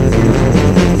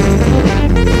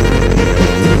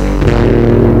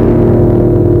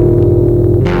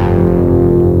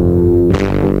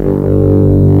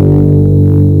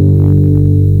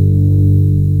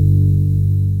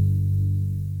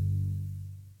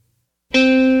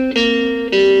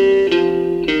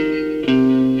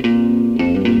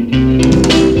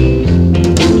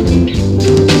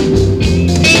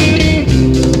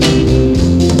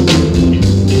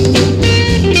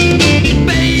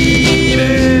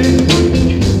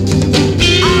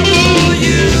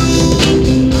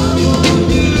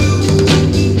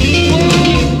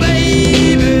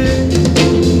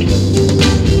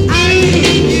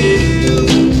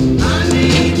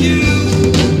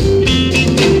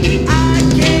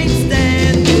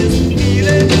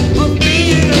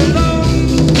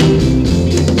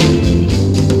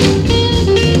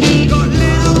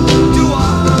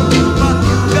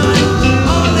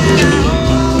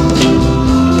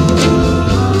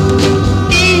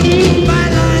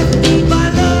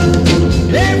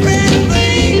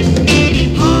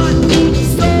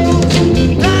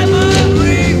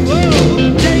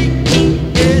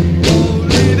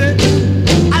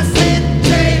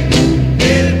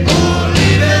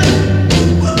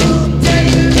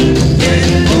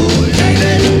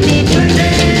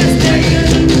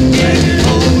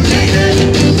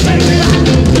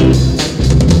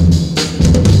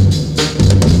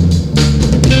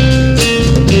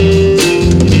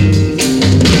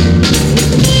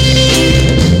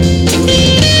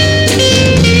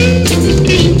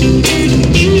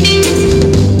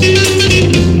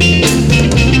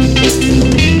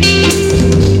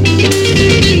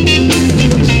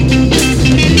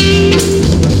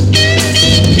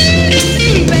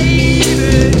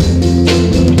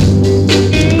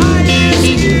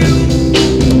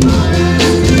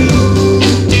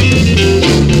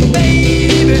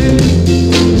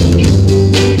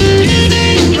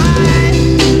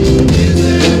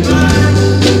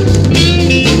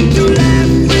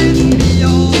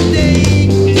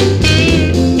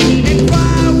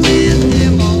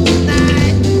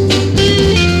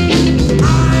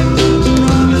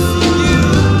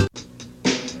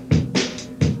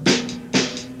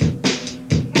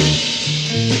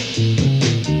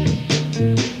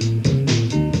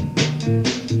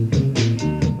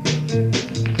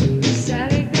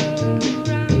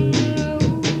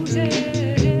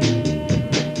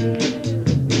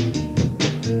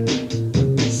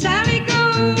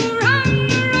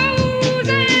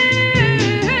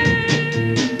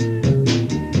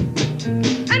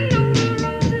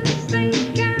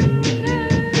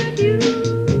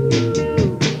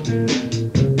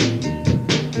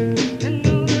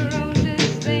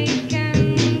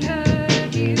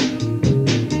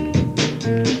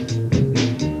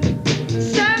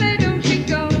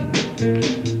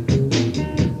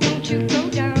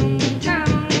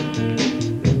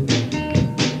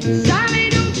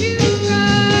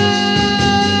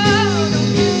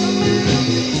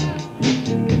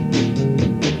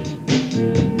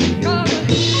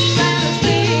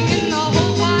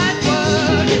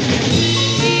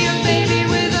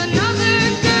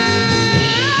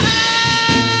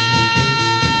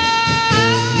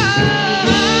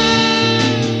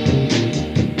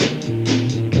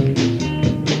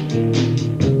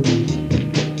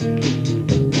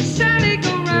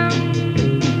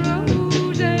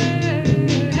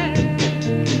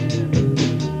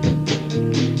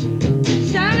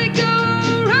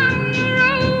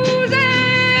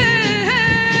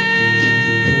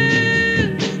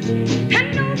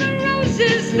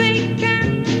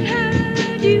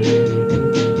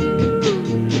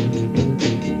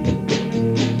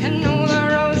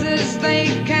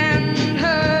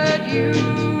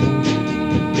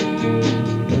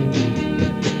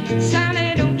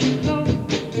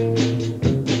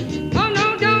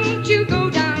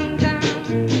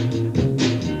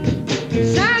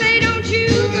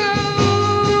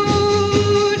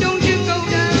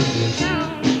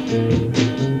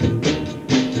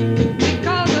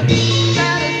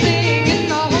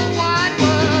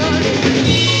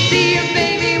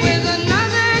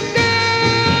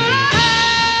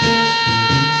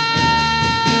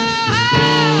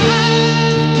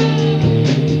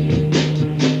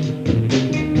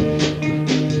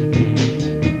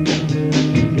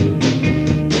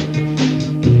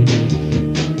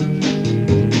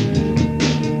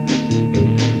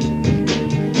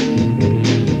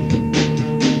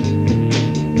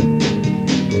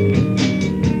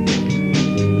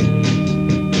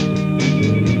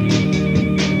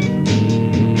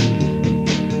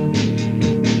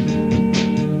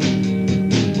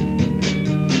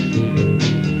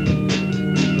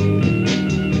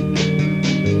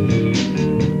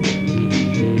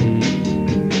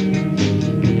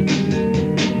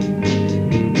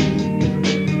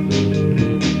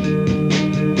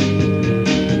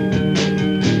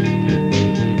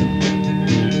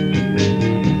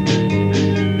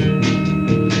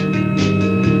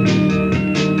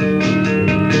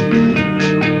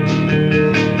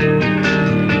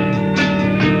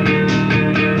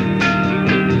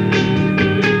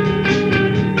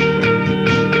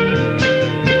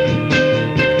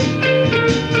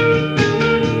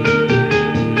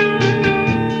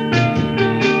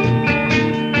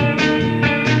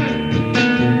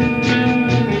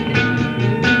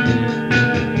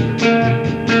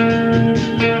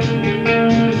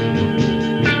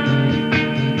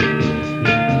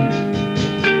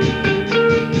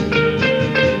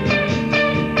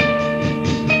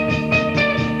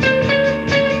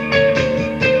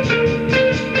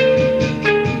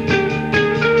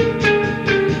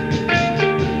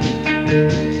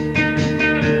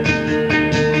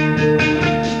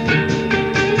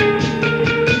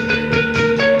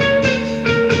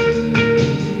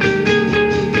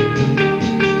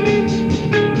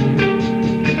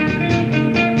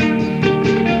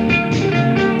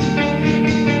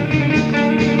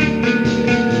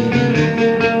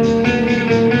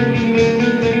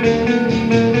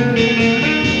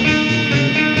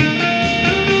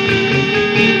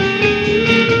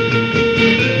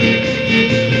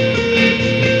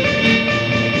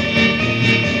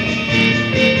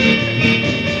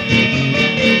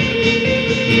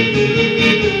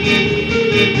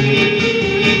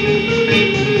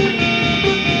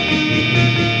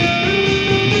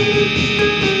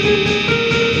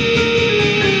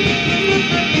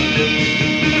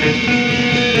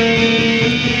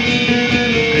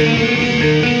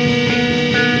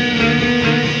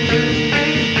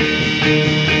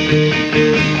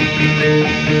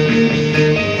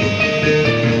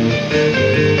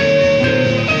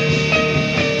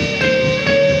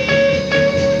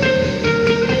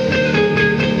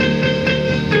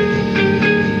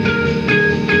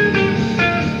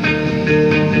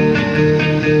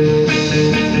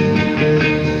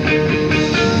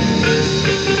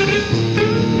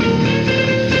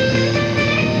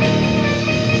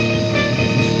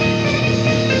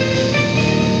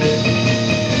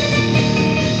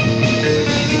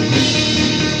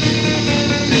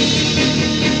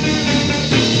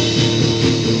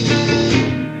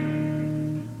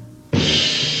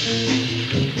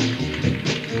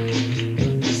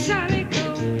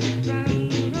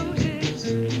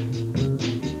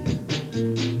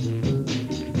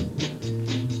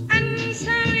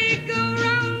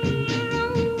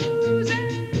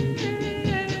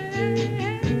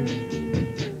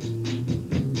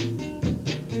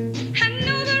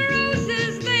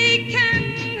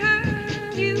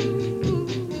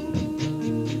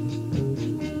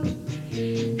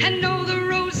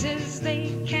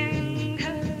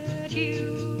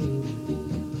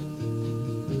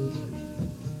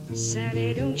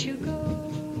 don't you go,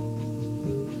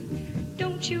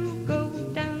 don't you go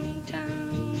downtown.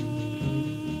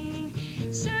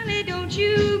 Sonny, don't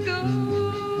you go,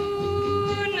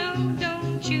 no,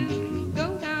 don't you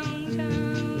go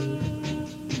downtown.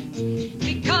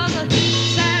 Because the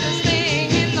saddest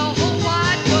thing in the whole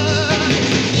wide world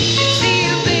is see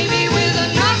a baby with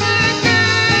another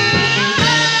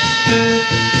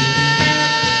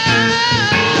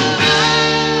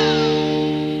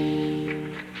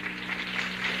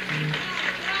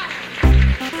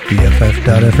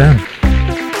BFF.FM.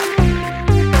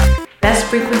 Best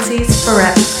frequencies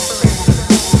forever.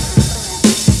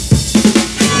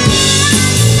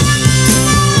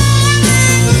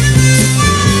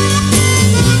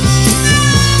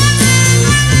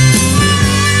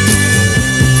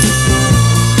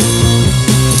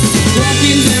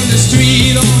 Walking down the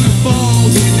street on a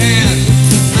foggy night,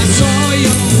 I saw a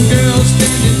young girl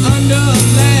standing under a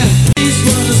lamp. His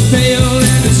face was pale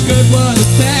and his skirt was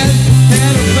tight.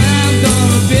 Had a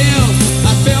 $5 bill,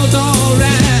 I felt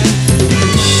alright.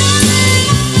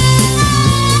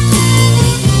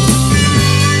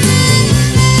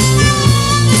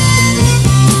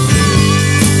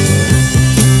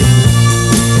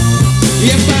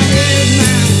 If I had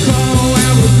my car,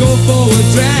 I would go for a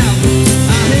drive.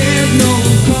 I had no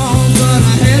car, but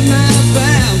I had my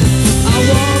valve. I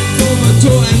walked over to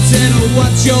her and said, oh,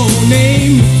 what's your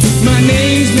name? My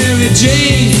name's Mary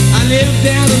Jane. I live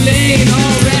down the lane,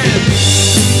 alright.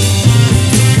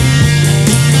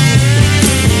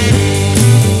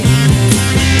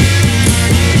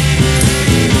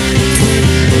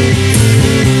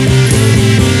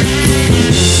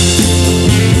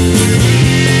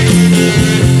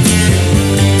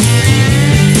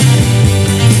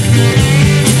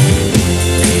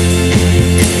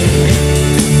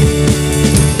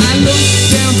 I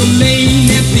looked down the lane,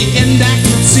 at the end I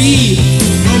could see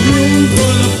a room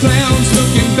full of clowns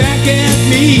looking back at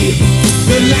me.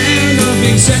 The line of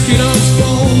executives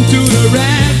formed to the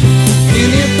right,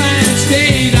 and if I had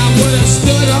stayed, I would have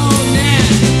stood all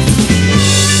night.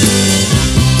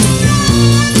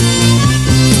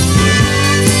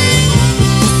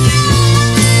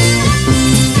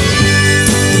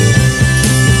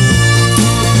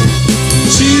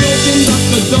 She opened up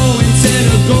the door and said,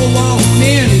 go on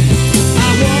in. I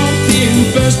walked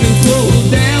in first and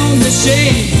pulled down the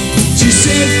shade. She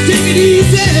said, take it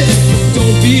easy,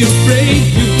 don't be afraid.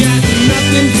 You've got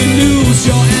nothing to lose,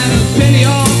 you're at a penny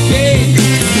arcade.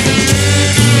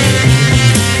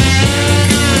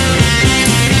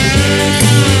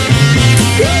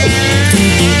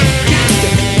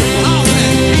 All right.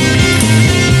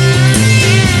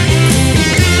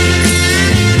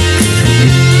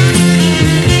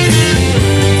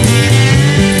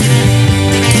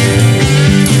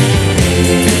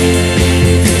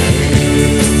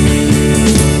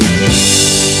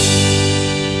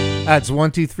 That's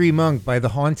 123 Monk by The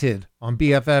Haunted on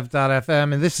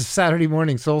BFF.FM. And this is Saturday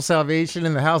Morning Soul Salvation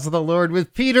in the House of the Lord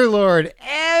with Peter Lord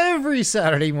every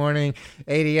Saturday morning,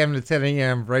 8 a.m. to 10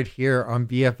 a.m. right here on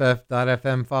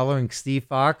BFF.FM, following Steve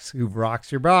Fox, who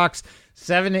rocks your box,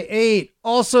 7 to 8.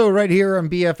 Also right here on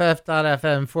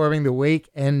BFF.FM, forming the Wake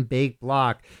and Bake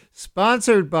block.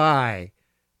 Sponsored by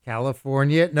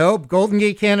Golden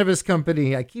Gate Cannabis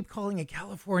Company. I keep calling it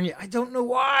California. I don't know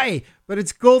why, but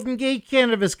it's Golden Gate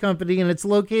Cannabis Company, and it's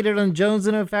located on Jones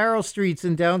and O'Farrell Streets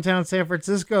in downtown San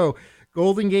Francisco.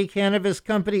 Golden Gate Cannabis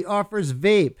Company offers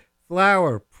vape,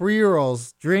 flower,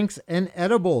 pre-rolls, drinks, and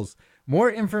edibles.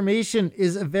 More information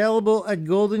is available at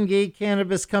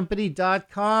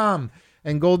goldengatecannabiscompany.com.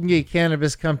 And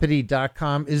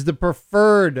goldengatecannabiscompany.com is the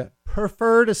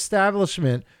preferred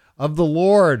establishment of the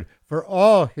Lord for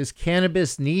all his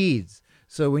cannabis needs.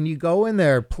 So when you go in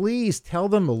there, please tell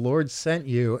them the Lord sent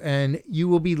you, and you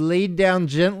will be laid down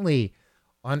gently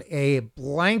on a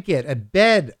blanket, a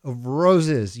bed of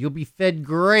roses. You'll be fed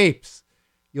grapes.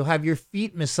 You'll have your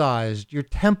feet massaged, your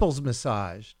temples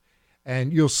massaged,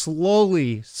 and you'll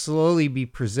slowly be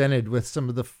presented with some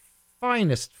of the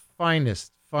finest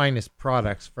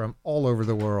products from all over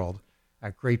the world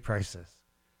at great prices.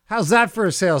 How's that for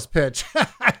a sales pitch?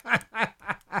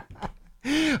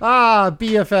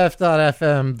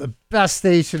 BFF.FM, the best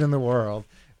station in the world.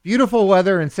 Beautiful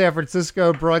weather in San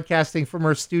Francisco, broadcasting from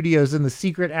our studios in the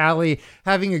Secret Alley,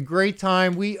 having a great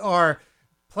time. We are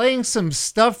playing some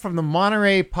stuff from the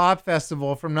Monterey Pop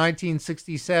Festival from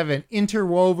 1967,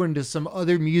 interwoven to some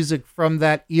other music from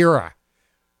that era.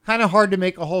 Kind of hard to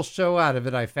make a whole show out of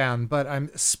it, I found, but I'm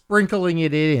sprinkling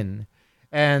it in.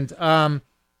 And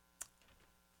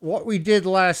what we did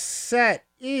last set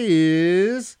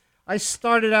is I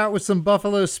started out with some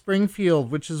Buffalo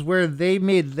Springfield, which is where they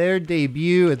made their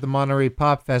debut at the Monterey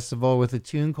Pop Festival with a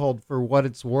tune called For What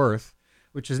It's Worth,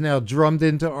 which is now drummed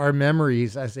into our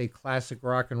memories as a classic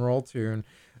rock and roll tune.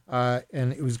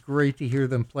 And it was great to hear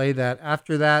them play that.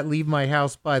 After that, Leave My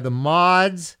House by the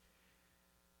Mods.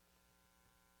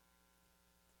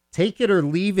 Take It or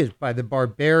Leave It by the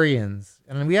Barbarians.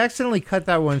 And we accidentally cut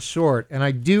that one short, and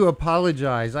I do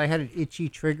apologize. I had an itchy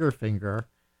trigger finger.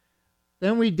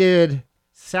 Then we did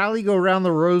Sally Go Round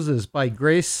the Roses by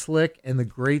Grace Slick and the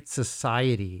Great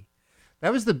Society.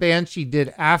 That was the band she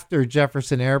did after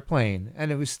Jefferson Airplane,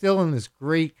 and it was still in this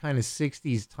great kind of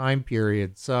 60s time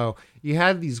period. So you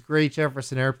had these great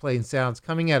Jefferson Airplane sounds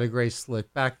coming out of Grace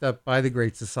Slick, backed up by the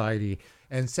Great Society.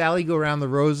 And Sally Go Round the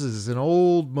Roses is an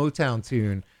old Motown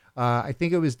tune. I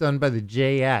think it was done by the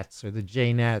Jayettes or the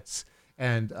Janettes,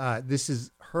 and this is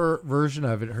her version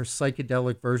of it, her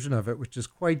psychedelic version of it, which is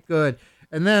quite good.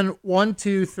 And then 1,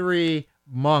 2, 3,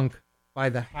 Monk by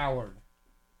the Howard.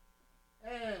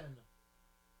 And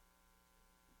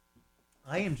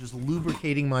I am just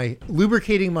lubricating my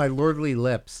lordly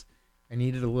lips. I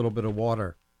needed a little bit of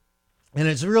water. And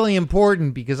it's really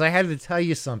important because I had to tell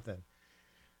you something.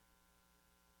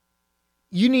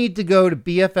 You need to go to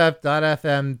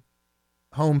BFF.FM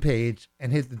homepage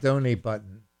and hit the donate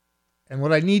button. And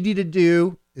what I need you to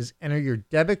do is enter your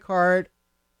debit card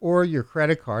or your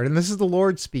credit card. And this is the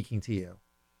Lord speaking to you.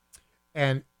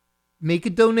 And make a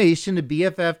donation to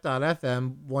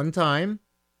BFF.FM one time,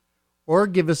 or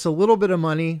give us a little bit of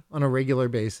money on a regular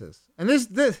basis. And this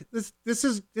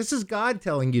is God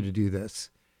telling you to do this.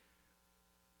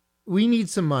 We need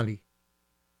some money.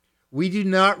 We do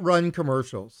not run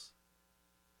commercials.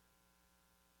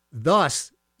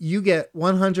 Thus, you get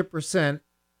 100%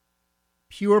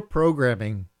 pure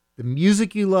programming. The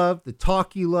music you love, the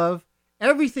talk you love,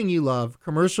 everything you love,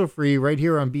 commercial free right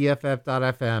here on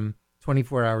BFF.FM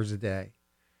 24 hours a day.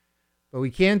 But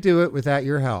we can't do it without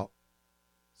your help.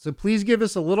 So please give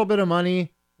us a little bit of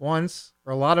money once,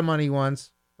 or a lot of money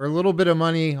once, or a little bit of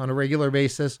money on a regular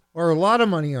basis, or a lot of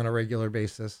money on a regular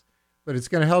basis. But it's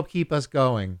going to help keep us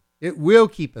going. It will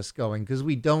keep us going because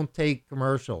we don't take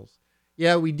commercials.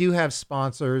 Yeah, we do have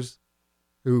sponsors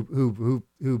who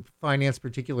finance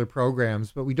particular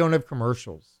programs, but we don't have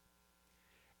commercials.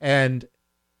 And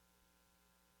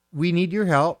we need your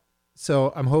help.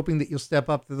 So I'm hoping that you'll step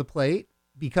up to the plate,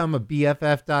 become a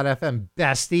BFF.FM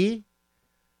bestie.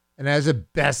 And as a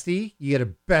bestie, you get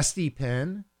a bestie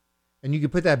pin. And you can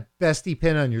put that bestie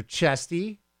pin on your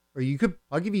chesty. Or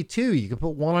I'll give you two. You can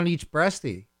put one on each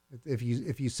breastie. If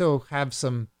you so have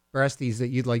some breasties that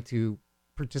you'd like to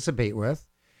participate with.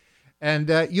 And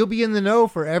you'll be in the know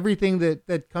for everything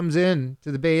that comes in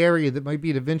to the Bay Area that might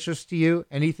be of interest to you.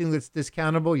 Anything that's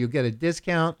discountable, you'll get a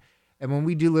discount. And when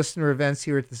we do listener events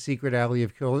here at the Secret Alley,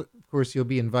 of course, you'll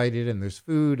be invited. And there's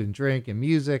food and drink and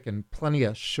music and plenty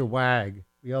of swag.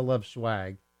 We all love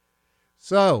swag.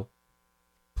 So,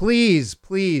 please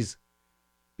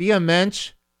be a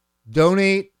mensch.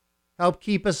 Donate. Help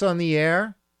keep us on the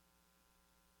air.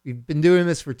 We've been doing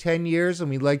this for 10 years, and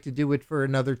we'd like to do it for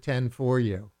another 10 for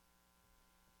you.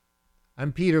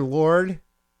 I'm Peter Lord,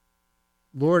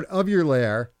 Lord of your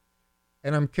lair,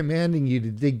 and I'm commanding you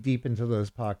to dig deep into those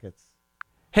pockets.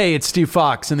 Hey, it's Steve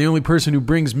Fox, and the only person who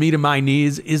brings me to my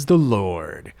knees is the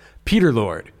Lord. Peter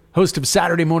Lord, host of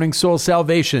Saturday Morning Soul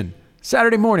Salvation.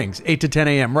 Saturday mornings, 8 to 10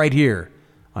 a.m. right here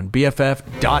on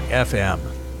BFF.FM.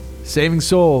 Saving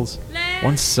souls,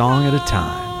 one song at a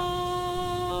time.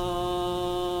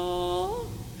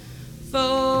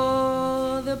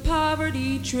 For the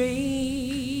poverty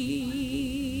train,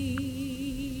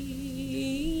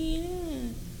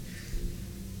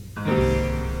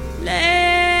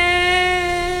 last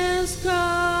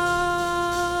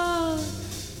call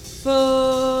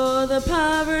for the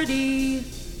poverty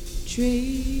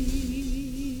train.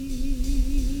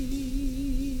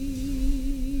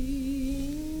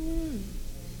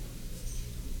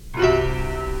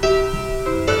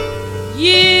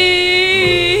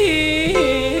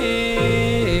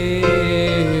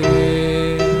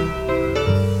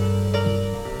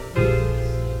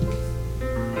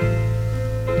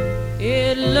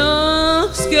 It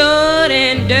looks good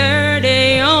and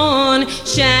dirty on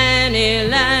shiny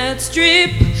light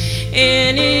strip,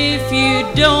 and if you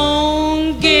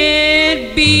don't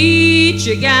get beat,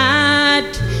 you got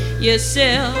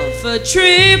yourself a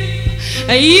trip.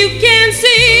 You can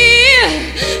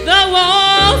see the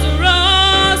walls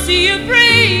across your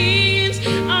brains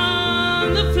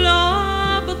on the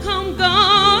floor, become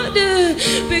God,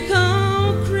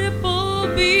 become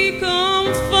crippled,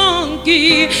 become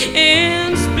funky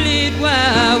and split.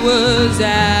 Why was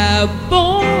I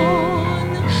born?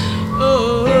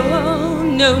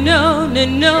 no, no,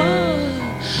 no.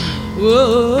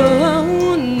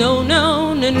 Whoa, no,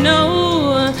 no, no,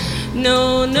 no.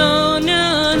 No, no,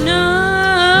 no, no.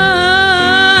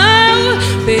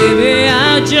 Baby,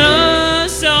 I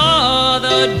just saw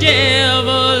the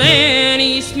devil and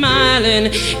he's smiling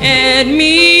at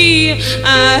me.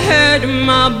 I heard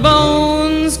my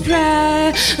bones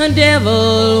cry.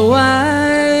 Devil,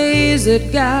 why is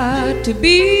it got to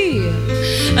be?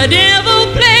 A devil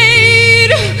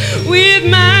played with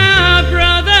my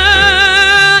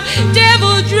brother.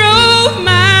 Devil drove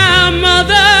my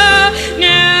mother.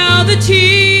 Now the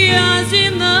tears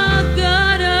in the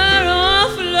gutter are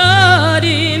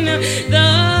flooding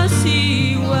the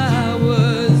sea. Why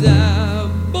was I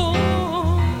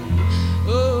born?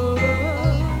 Oh,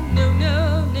 no,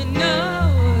 no, no, no.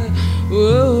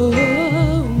 Oh,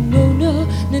 no, no,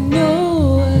 no, no.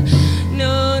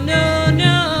 No, no,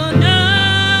 no, no.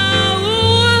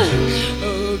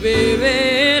 Oh,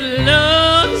 baby,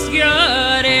 love's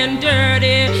good and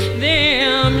dirty.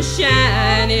 Them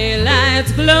shiny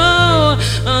lights glow.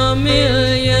 A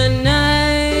million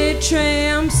night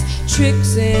tramps,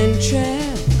 tricks and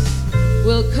traps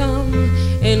will come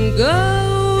and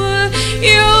go.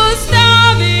 You're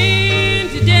starving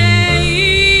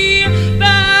today,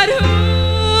 but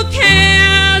who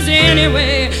cares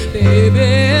anyway?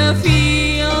 Baby,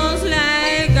 feels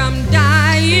like I'm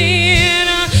dying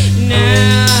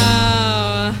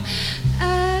now.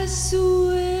 I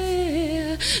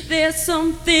swear there's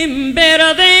something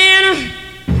better than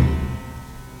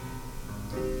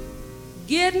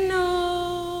getting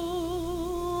over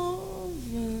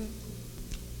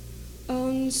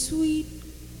on sweet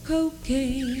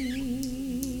cocaine.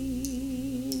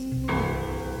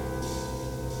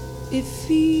 It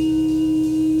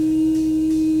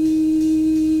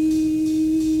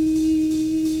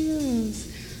feels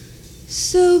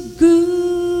so good.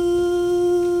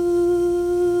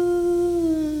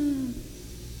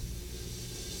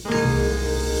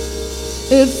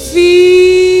 It feels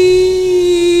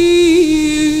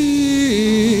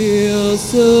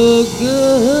so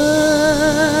good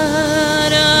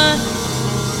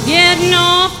getting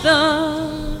off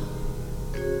the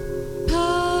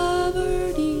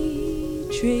poverty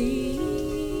train.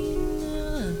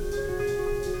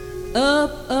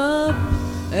 Up, up,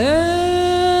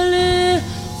 early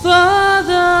for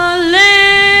the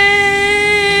last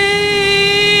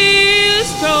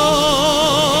call.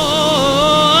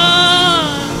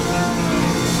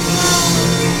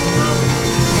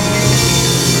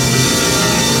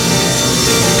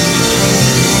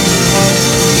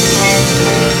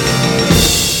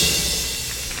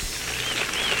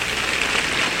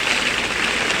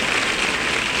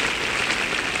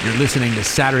 You're listening to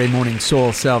Saturday Morning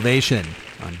Soul Salvation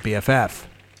on BFF.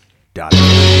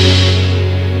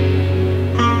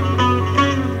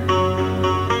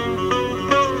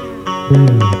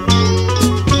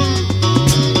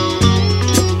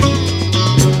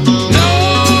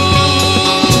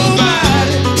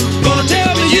 Nobody gonna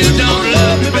tell me you don't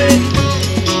love me, baby.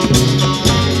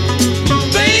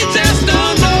 They just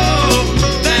don't know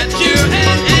that you're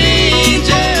an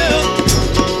angel.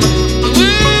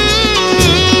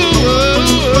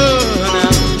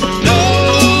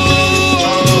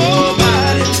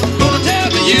 Nobody gonna tell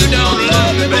me you don't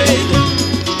love me, baby.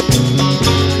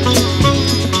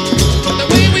 The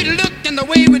way we look and the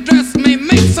way we dress may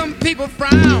make some people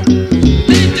frown.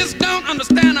 They just don't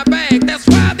understand our bag. That's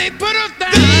why they put us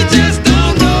down. They just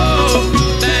don't know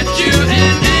that you're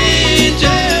an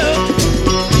angel.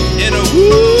 And a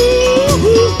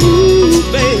woo,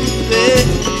 baby.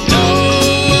 Nobody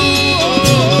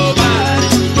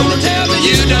gonna tell me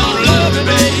you don't love me,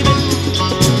 baby.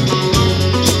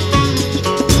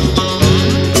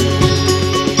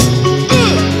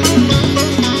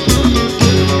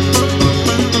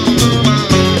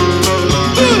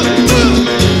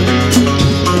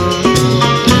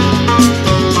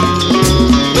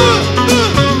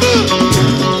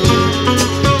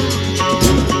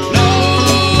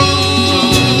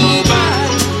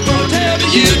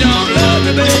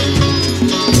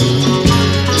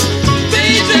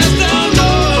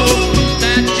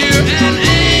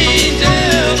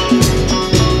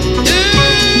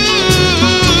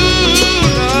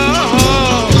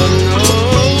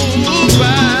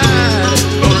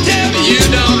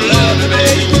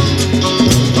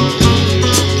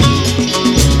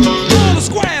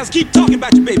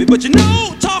 But you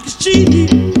know, talk is cheap.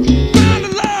 Round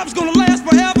of love's gonna last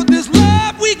forever. This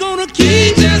love we gonna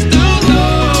keep. They just don't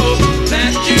know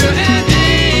that you're an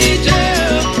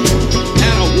angel.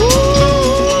 And a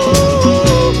woo,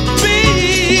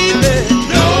 baby.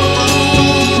 No,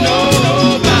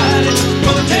 nobody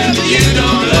gonna tell me you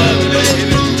don't love me.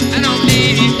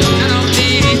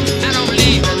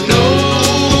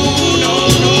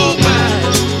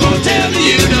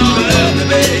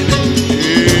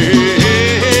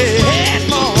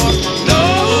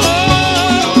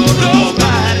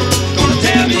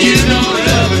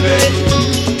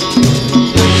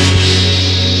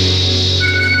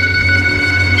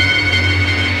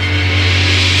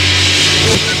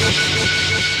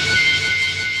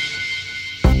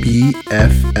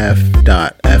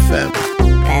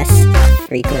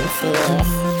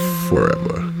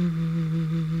 forever.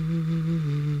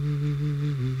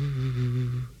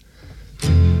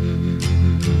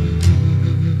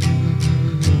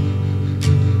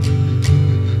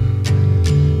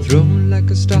 Thrown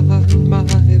like a star in my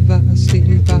vast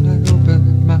sleep, I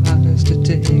opened my eyes to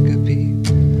take a peep,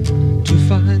 to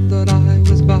find that I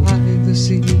was by the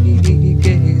sea,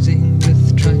 gazing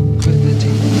with tranquility.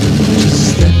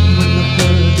 Just then when the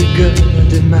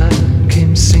hurdy-gurdy man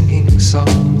came singing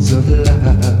songs of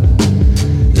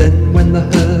love, then when the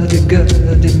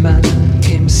hurdy-gurdy man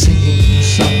came singing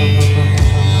songs of love.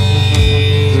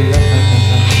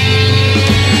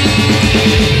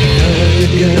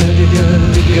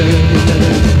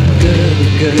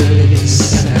 Hurdy-gurdy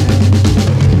sad.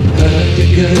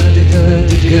 Hurdy-gurdy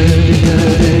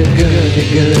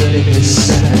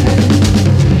sad.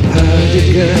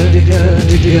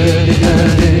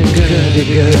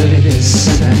 Hurdy-gurdy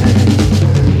sad.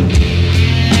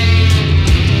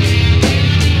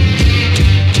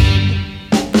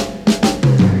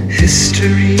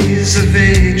 Histories of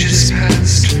ages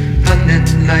past,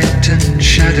 unenlightened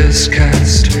shadows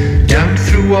cast down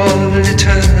through all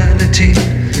eternity,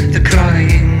 the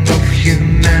crying of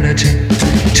humanity.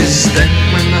 'Tis then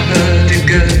when the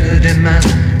hurdy-gurdy man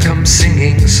comes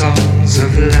singing songs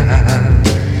of love.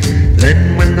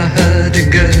 Then when the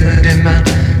hurdy-gurdy man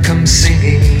comes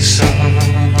singing songs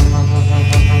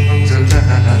of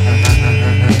love.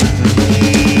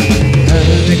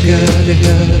 Hurdy-gurdy,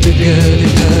 hurdy-gurdy,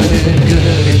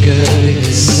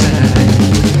 hurdy-gurdy, sad.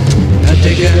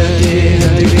 Hurdy-gurdy,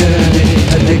 hurdy-gurdy,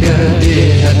 hurdy-gurdy,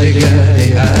 hurdy-gurdy,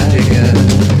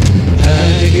 hurdy-gurdy.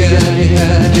 Hurdy-gurdy,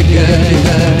 hurdy-gurdy,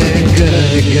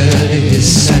 hurdy-gurdy,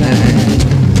 sad.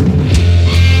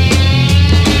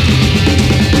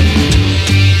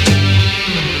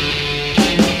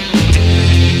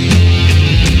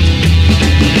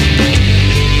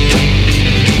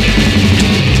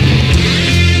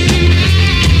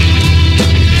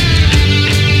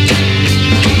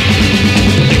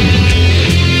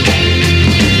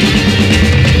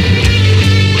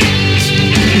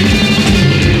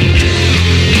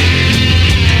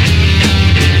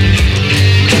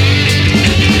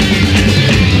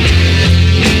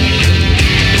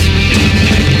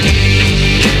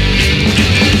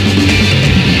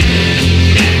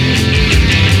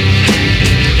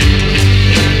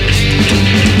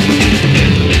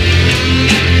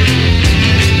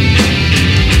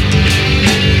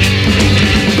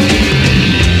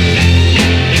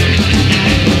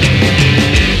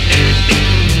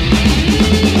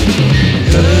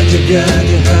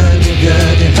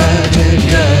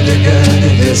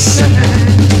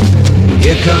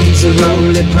 Here comes a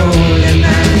roly-poly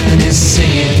man and he's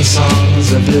singing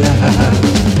songs of love.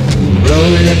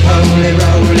 Roly-poly,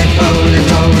 roly-poly,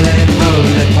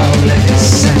 roly-poly, poly, he's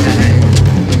singing.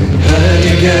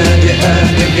 Hurdy-gurdy,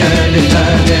 hurdy-gurdy,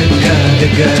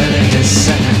 hurdy-gurdy, he's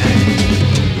singing.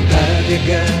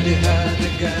 Hurdy-gurdy,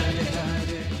 hurdy-gurdy,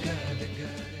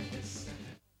 hurdy-gurdy, he's singing.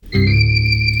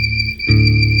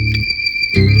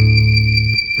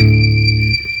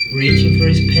 Reaching for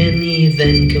his pen, he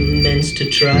then commenced to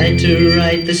try to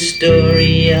write the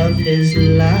story of his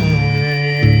life.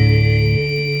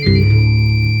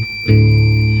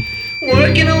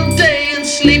 Working all day and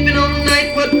sleeping all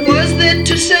night, what was there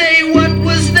to say? What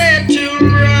was there to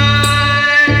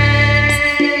write?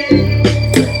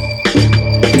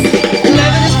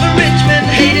 Loving is for rich men,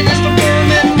 hating is for poor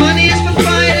men, money is for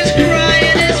fighters,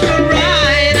 crying is for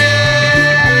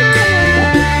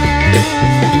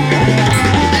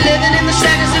living in the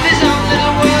sadness of his own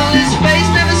little world, his face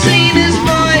never seen, his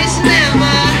voice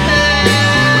never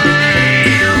heard.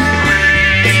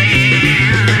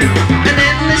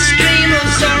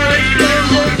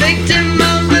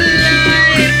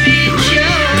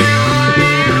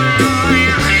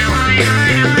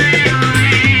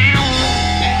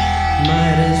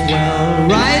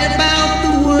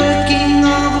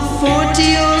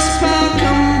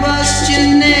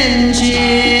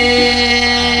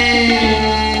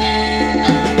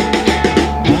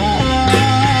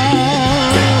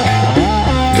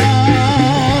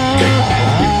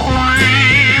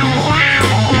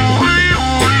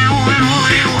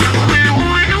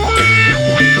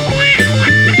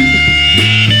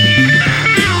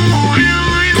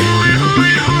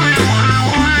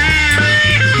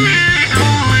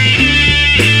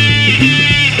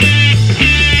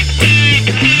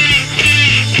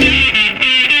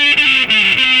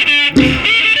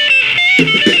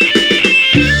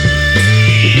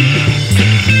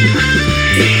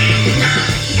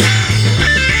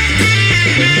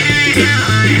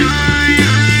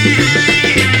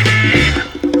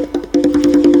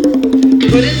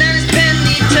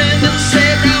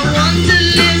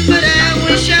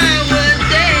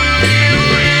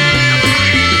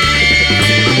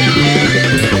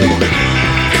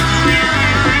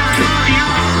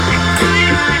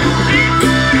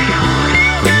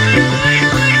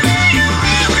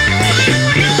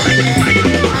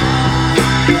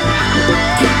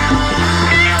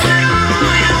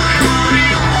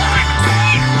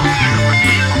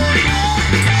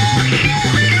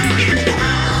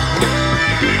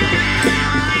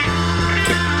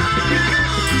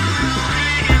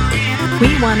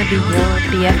 We want to be your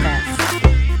BFF.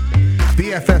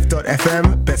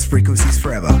 BFF.FM, best frequencies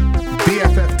forever.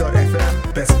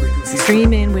 BFF.FM, best frequencies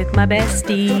Streaming with my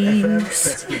besties.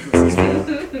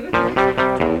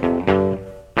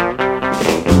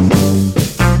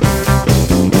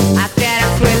 I said a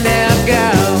sweet little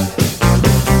girl,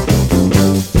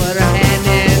 put her hand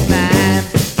in mine.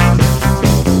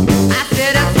 I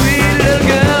said a sweet little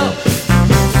girl,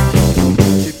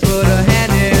 she put her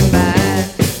hand in mine.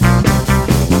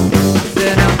 I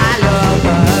said now I love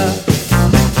her.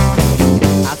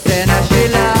 I said now she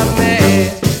loves me.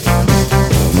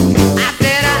 I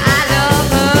said I love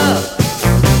her.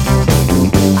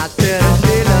 I said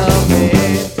she loves me.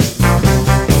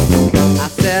 I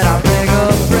said I'll bring her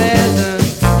a present.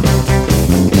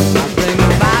 I'll bring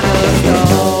her by the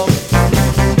store.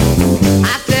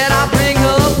 I said I'll bring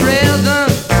her a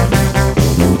present.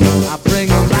 I'll bring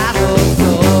her by the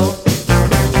store.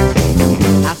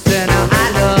 I said now I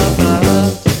love her.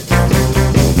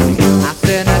 I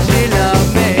said now she loves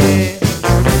me.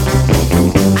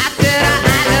 I said I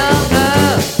love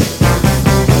her.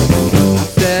 I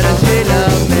said that she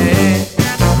loves me.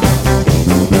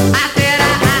 I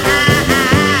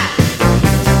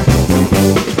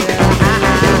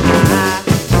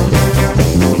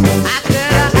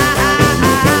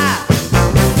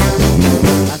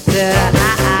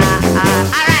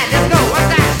said alright, let's go, what's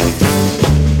that?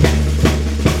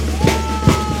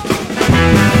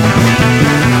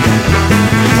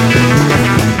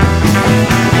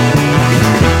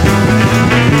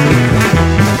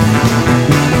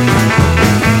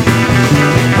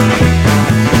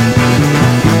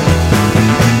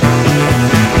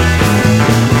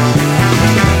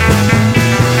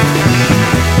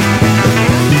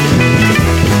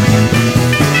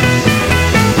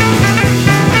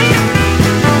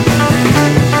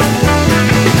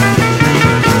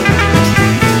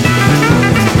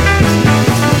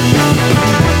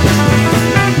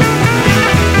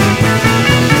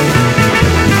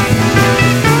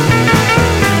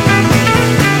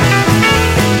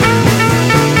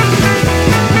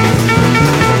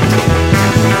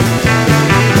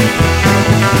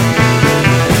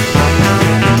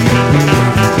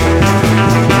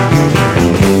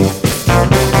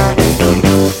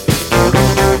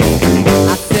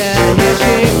 I said here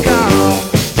she comes,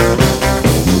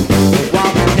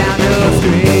 walking down the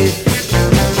street.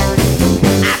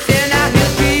 I said now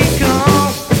here she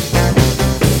comes,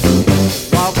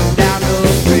 walking down the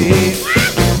street.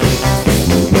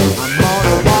 I'm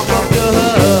gonna walk up to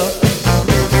her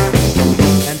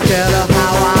and tell her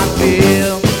how I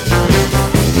feel.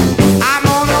 I'm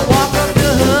gonna walk up to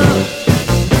her,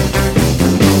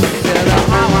 tell her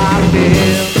how I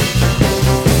feel.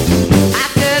 I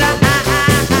said I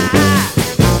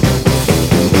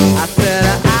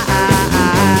said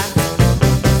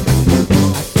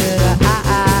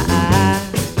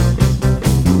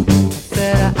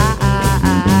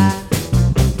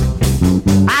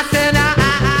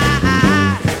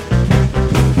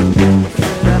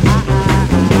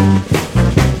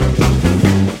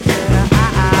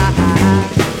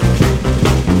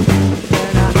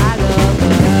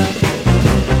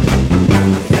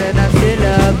she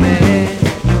loved me.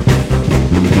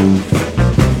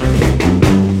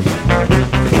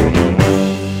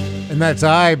 And that's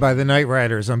I by the Night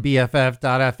Riders on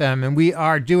BFF.FM. And we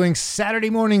are doing Saturday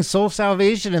morning soul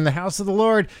salvation in the house of the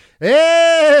Lord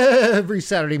every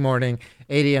Saturday morning,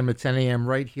 8 a.m. to 10 a.m.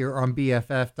 right here on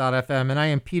BFF.FM. And I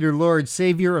am Peter Lord,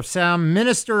 Savior of Sound,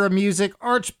 Minister of Music,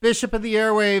 Archbishop of the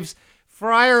Airwaves,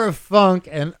 Friar of Funk,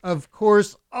 and of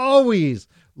course, always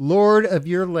Lord of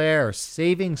your lair,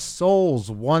 saving souls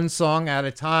one song at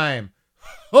a time.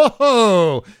 Ho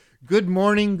ho! Good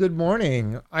morning, good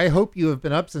morning. I hope you have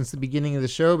been up since the beginning of the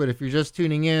show, but if you're just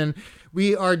tuning in,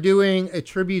 we are doing a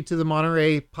tribute to the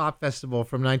Monterey Pop Festival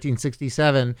from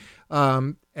 1967,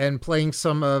 and playing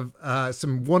some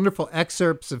wonderful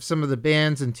excerpts of some of the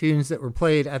bands and tunes that were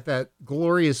played at that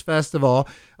glorious festival,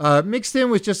 mixed in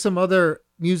with just some other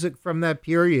music from that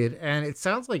period. And it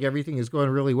sounds like everything is going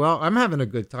really well. I'm having a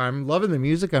good time, loving the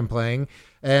music I'm playing,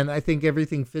 and I think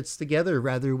everything fits together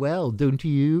rather well, don't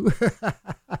you?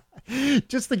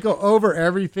 Just to go over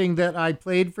everything that I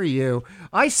played for you,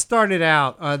 I started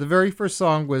out, the very first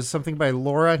song was something by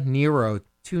Laura Nero, a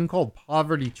tune called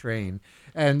Poverty Train.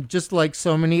 And just like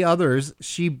so many others,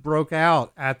 she broke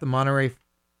out at the Monterey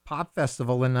Pop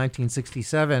Festival in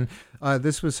 1967.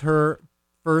 This was her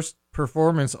first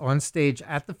performance on stage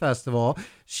at the festival.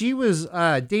 She was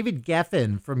David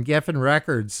Geffen from Geffen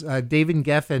Records. David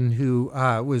Geffen, who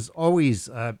was always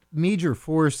a major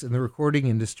force in the recording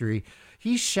industry.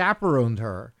 He chaperoned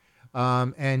her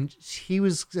And she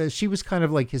was kind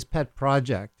of like his pet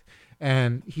project.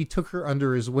 And he took her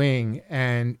under his wing,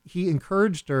 and he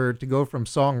encouraged her to go from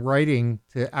songwriting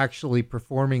to actually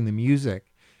performing the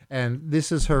music. And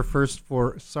this is her first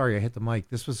sorry, I hit the mic.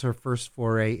 This was her first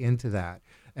foray into that.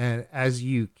 And as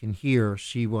you can hear,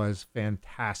 she was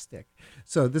fantastic.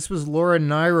 So this was Laura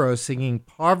Nyro singing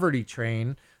Poverty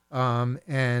Train.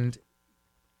 And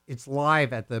it's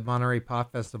live at the Monterey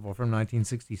Pop Festival from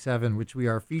 1967, which we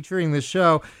are featuring this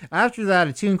show. After that,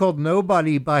 a tune called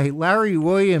Nobody by Larry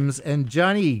Williams and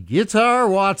Johnny Guitar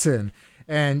Watson.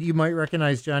 And you might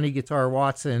recognize Johnny Guitar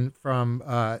Watson from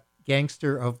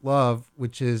Gangster of Love,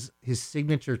 which is his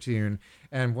signature tune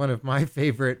and one of my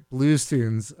favorite blues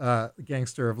tunes,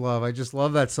 Gangster of Love. I just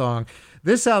love that song.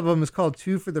 This album is called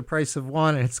Two for the Price of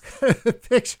One, and it's got a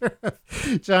picture of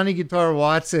Johnny Guitar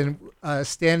Watson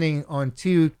standing on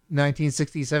two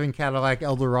 1967 Cadillac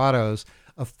Eldorados,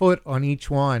 a foot on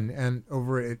each one, and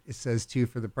over it says Two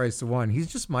for the Price of One.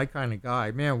 He's just my kind of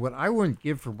guy. Man, what I wouldn't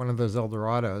give for one of those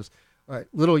Eldorados.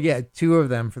 Two of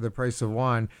them for the price of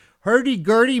one.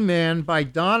 Hurdy-Gurdy Man by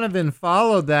Donovan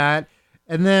followed that.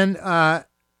 And then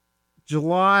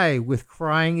July with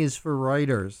Crying is for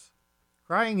Writers.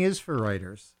 Crying is for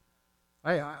Writers.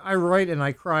 I write and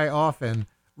I cry often.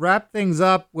 Wrap things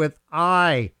up with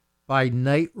I by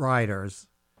Night Riders.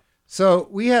 So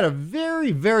we had a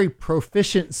very, very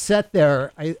proficient set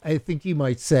there, I think you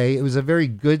might say. It was a very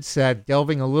good set,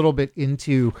 delving a little bit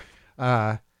into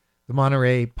the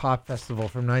Monterey Pop Festival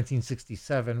from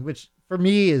 1967, which for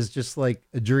me is just like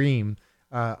a dream.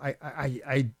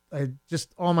 I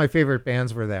just, all my favorite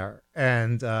bands were there.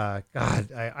 And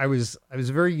God, I was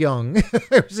very young.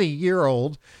 I was a year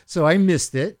old, so I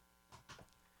missed it.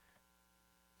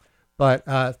 But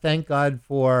thank God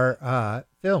for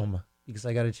film, because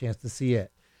I got a chance to see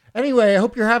it. Anyway, I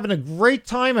hope you're having a great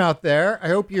time out there. I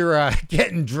hope you're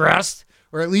getting dressed,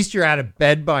 or at least you're out of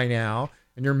bed by now,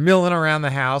 and you're milling around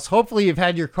the house. Hopefully you've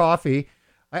had your coffee.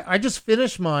 I just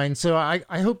finished mine, so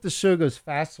I hope the show goes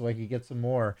fast so I can get some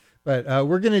more. But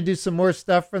we're going to do some more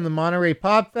stuff from the Monterey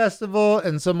Pop Festival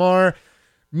and some more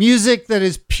music that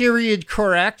is period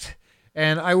correct.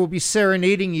 And I will be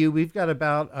serenading you. We've got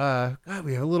about,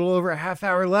 we have a little over a half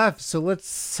hour left. So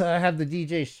let's have the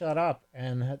DJ shut up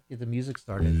and get the music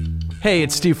started. Hey,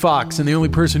 it's Steve Fox, and the only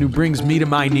person who brings me to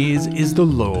my knees is the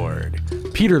Lord.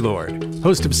 Peter Lord,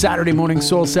 host of Saturday Morning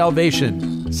Soul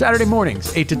Salvation. Saturday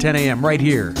mornings, 8 to 10 a.m. right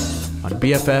here on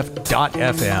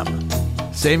BFF.FM.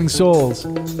 Saving souls,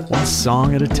 one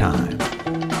song at a time.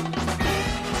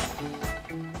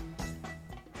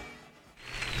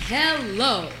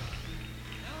 Hello.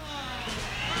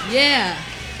 Yeah.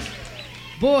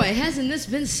 Boy, hasn't this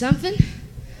been something?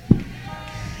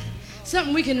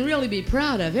 Something we can really be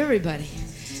proud of, everybody.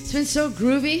 It's been so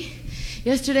groovy.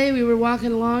 Yesterday we were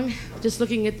walking along, just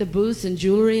looking at the booths and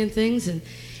jewelry and things, and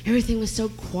everything was so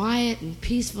quiet and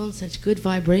peaceful and such good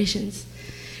vibrations.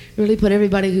 Really put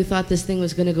everybody who thought this thing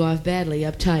was going to go off badly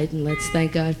uptight, and let's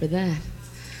thank God for that.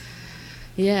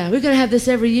 Yeah, we're going to have this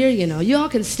every year, you know. You all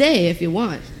can stay if you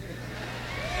want.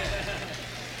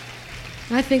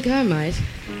 I think I might.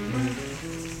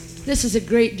 This is a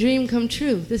great dream come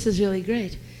true. This is really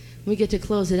great. We get to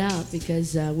close it out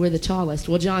because we're the tallest.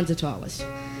 Well, John's the tallest.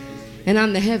 And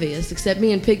I'm the heaviest, except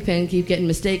me and Pigpen keep getting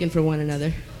mistaken for one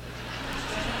another.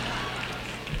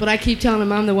 But I keep telling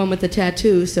them I'm the one with the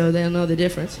tattoo, so they'll know the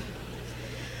difference.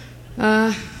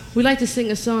 We'd like to sing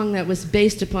a song that was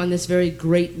based upon this very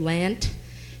great land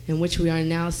in which we are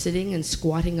now sitting and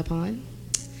squatting upon.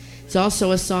 It's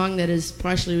also a song that is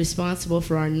partially responsible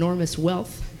for our enormous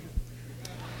wealth.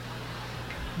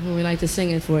 And we'd like to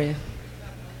sing it for you.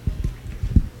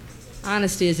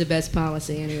 Honesty is the best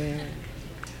policy, anyway.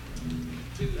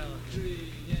 2,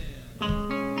 3, yeah.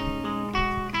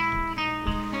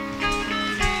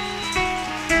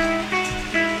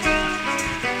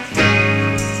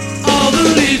 All the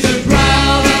leaves are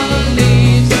brown, all the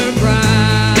leaves are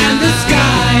brown, and the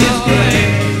sky is gray,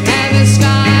 and the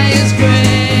sky is gray.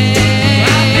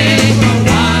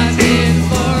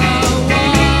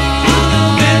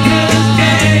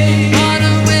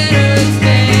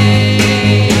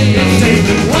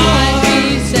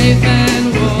 Safe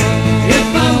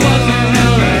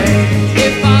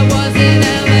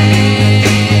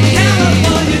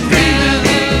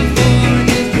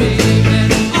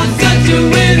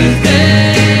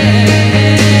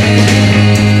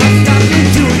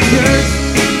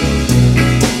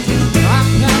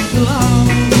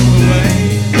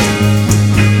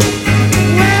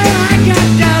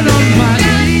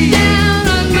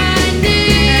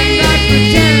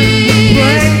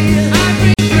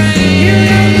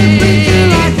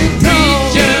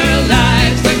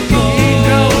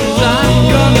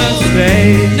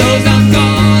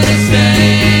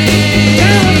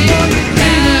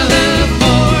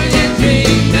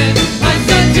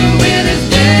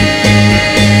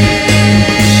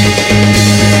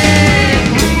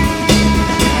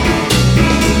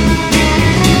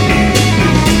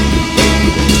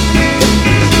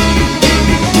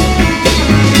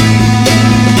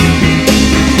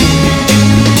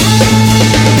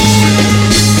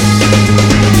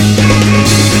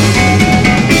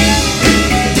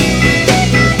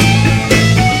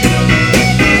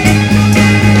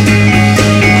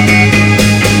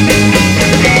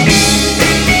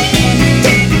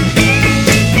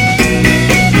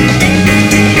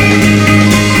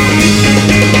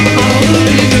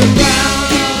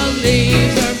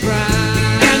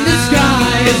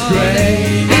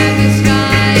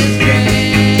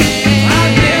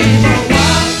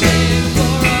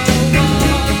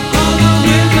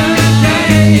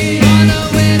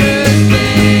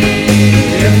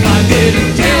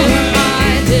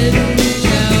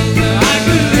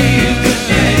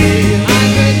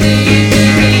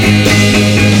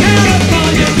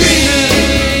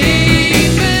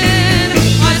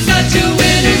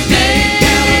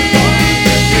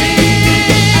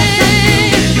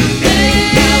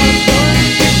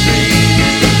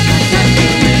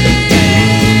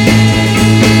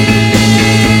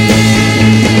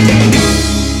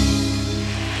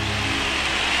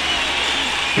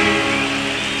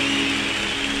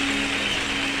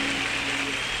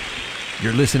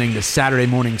You're listening to Saturday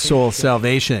Morning Soul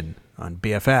Salvation on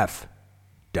BFF.FM.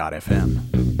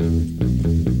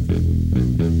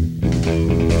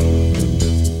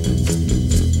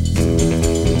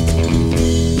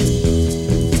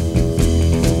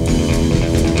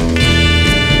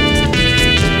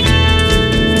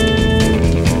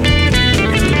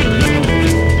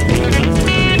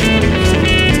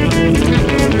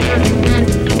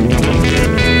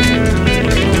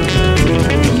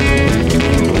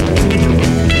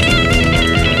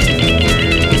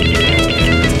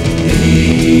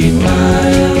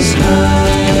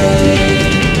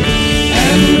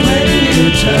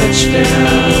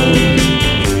 Touchdown,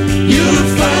 you'll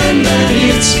find that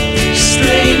it's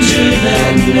stranger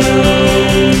than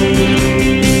known.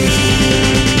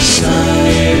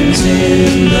 Signs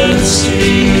in the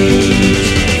street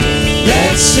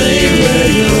that say where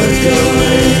you're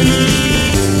going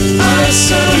are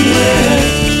somewhere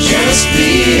just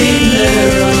being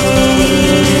their own.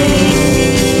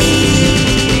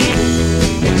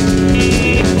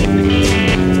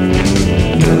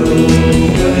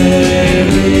 Nowhere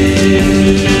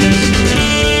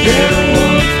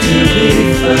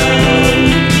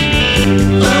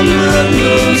among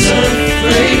those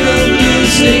afraid of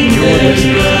losing their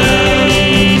ground.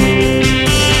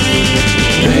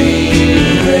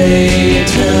 Railway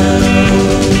town,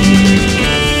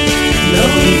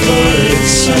 known for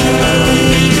its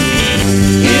sound,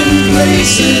 in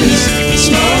places,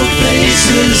 small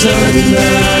places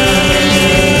unbound.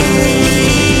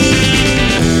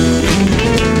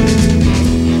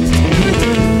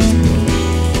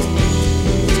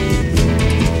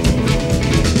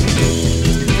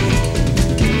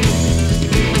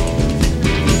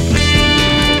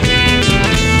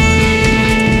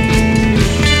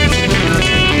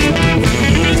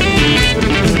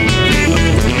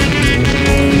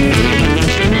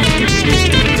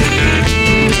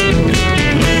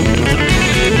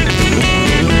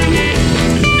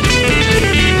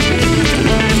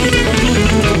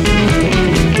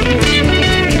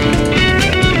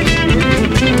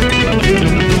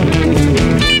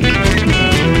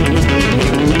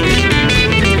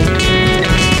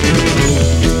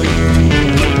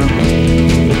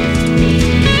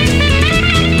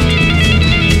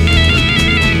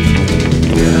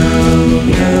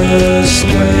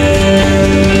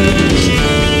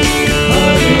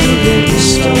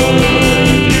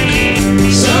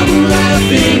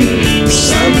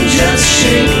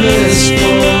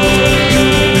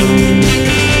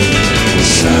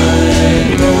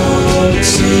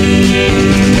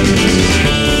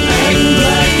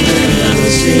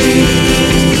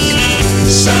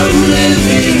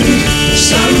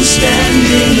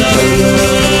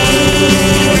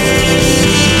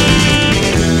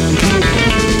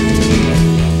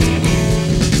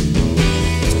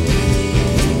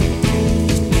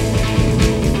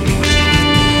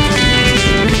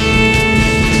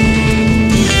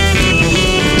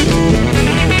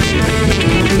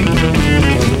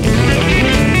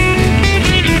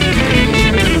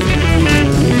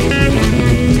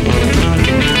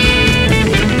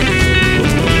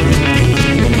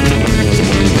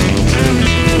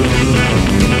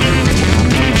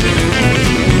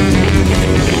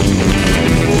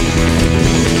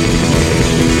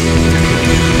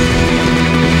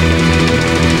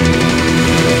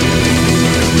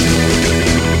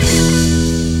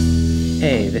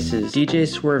 DJ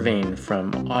Swerving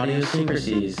from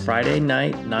Idiosyncrasies, Friday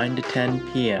night, 9 to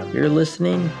 10 p.m. You're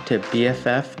listening to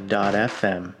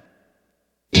BFF.FM.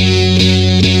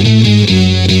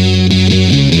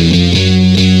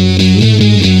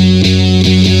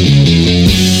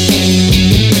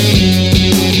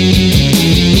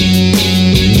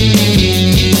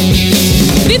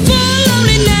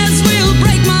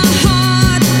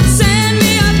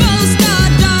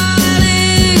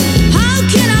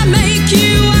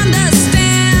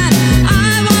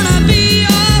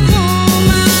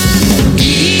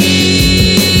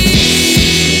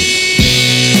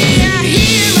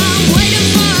 Here I'm waiting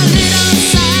for a little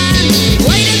sign.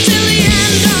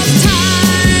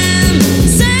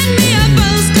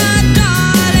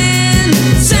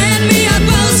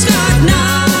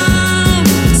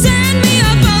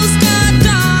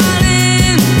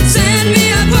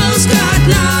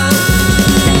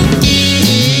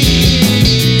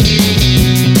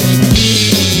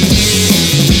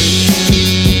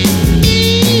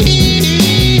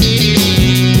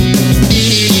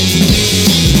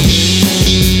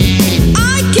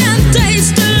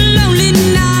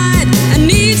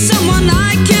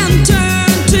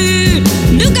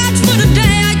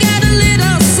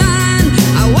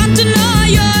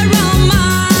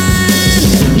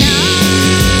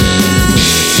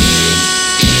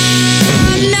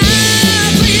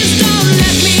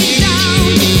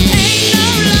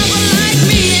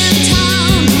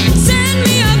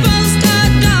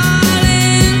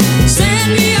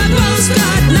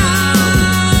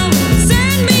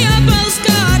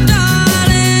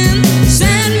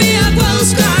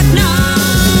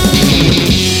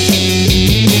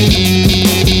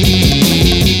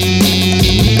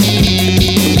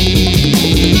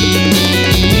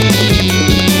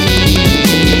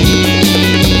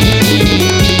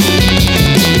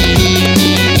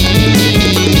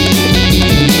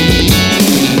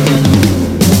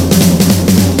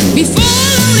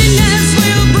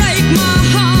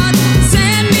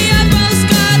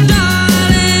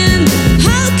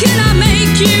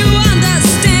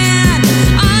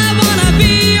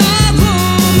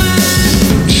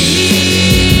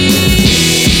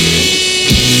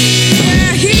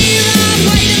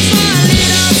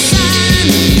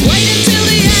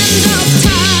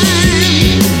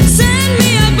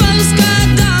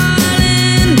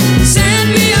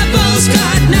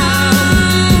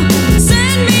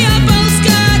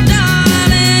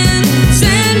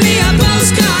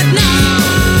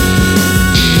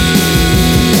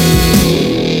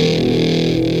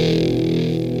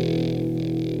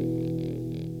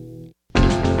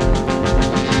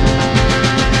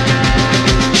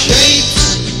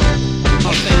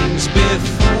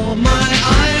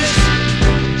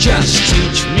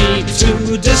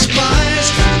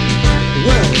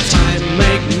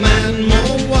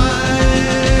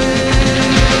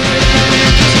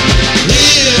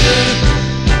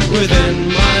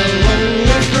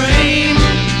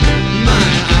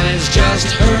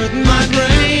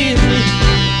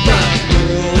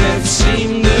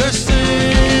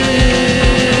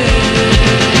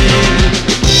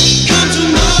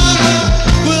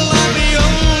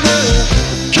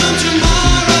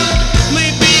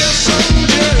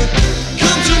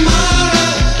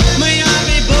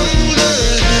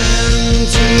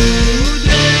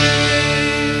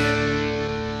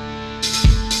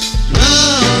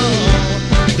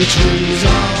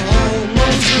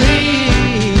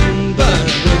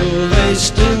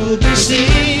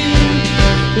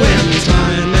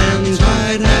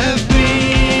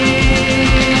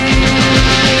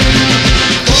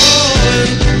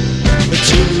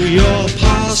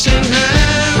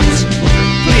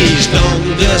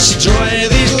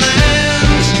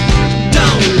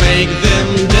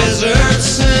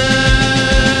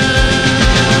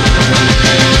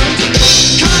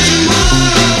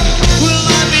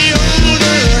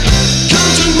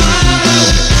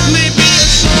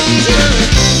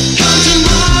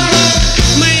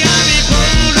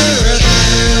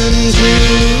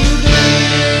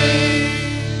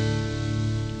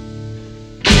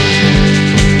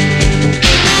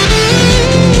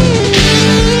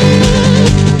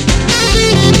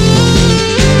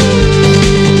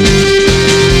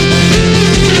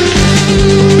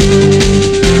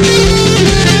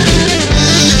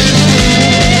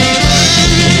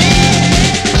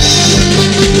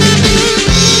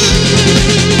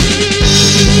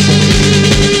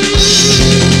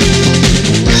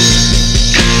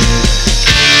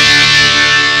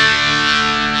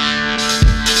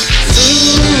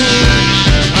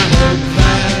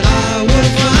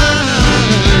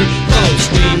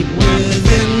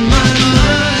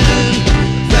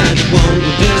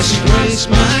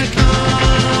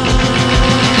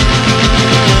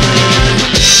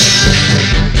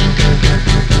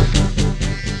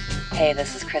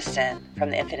 Shannon from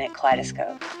the Infinite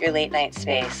Kaleidoscope, your late night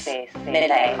space,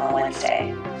 midnight on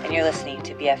Wednesday, and you're listening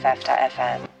to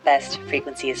BFF.FM, best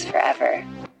frequencies forever.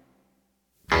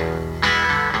 I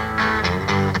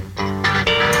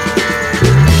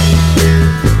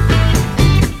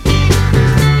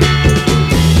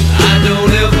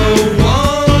don't ever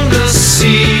wanna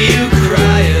see you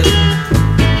crying,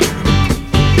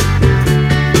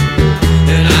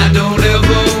 and I don't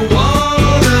ever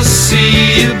wanna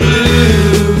see you blue.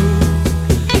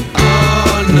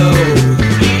 Oh no,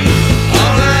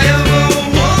 all I ever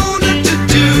wanted to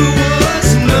do was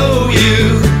know you,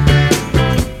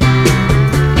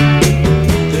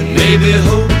 and maybe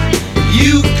hope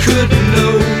you could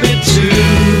know me too.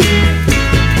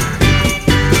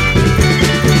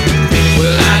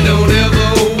 Well, I don't ever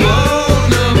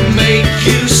wanna make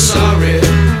you sorry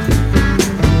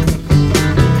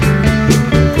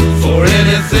for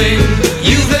anything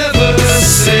you've ever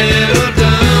said or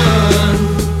done.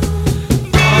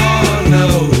 Oh no,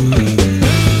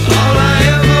 all I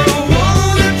ever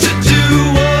wanted to do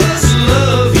was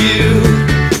love you,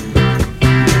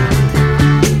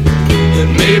 and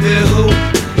maybe hope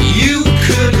you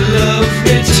could love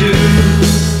me too.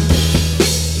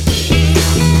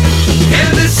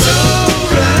 And it's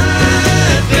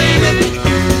alright, baby,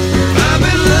 I'm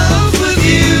in love with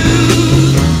you.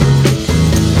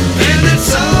 And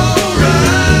it's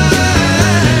alright,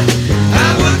 I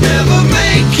would never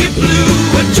make you blue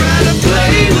or try to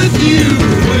play with you.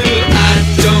 Well, I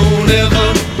don't ever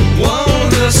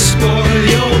wanna spoil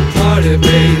your party,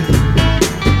 babe,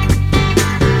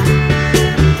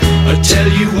 or tell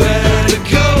you where to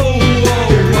go or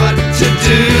what to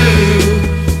do.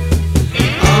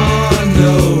 Oh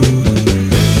no,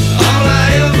 all I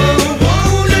ever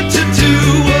wanted to do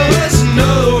was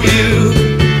know you,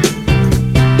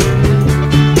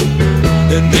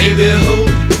 and maybe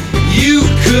hope you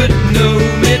could know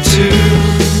me too.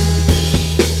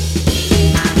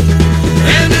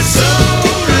 And it's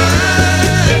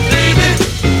alright, baby,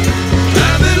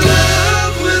 I'm in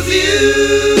love with you.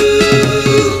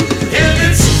 And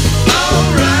it's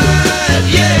alright,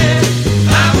 yeah,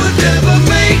 I would never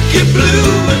make you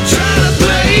blue and try to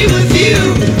play with you.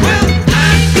 Well,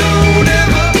 I don't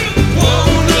ever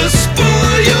wanna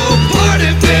spoil your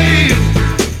party, babe,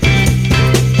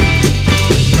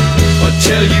 or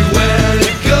tell you where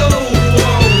to go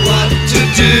or what to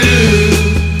do.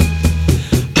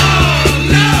 Oh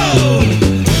no,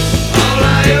 all I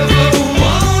ever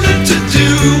wanted to do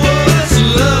was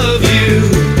love you,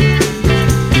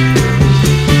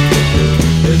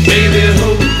 and maybe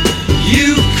hope you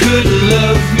could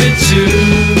love me too.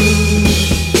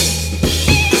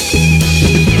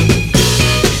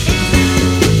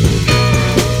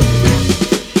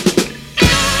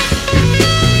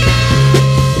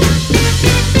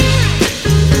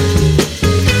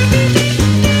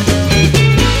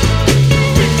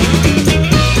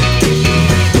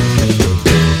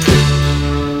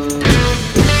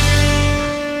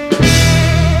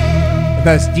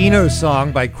 That's Dino's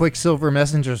song by Quicksilver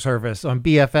Messenger Service on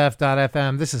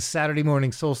BFF.FM. This is Saturday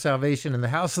Morning Soul Salvation in the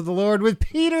House of the Lord with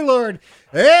Peter Lord.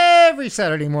 Every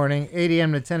Saturday morning, 8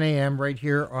 a.m. to 10 a.m. right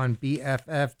here on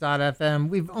BFF.FM.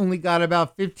 We've only got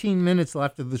about 15 minutes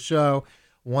left of the show.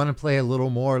 Want to play a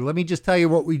little more. Let me just tell you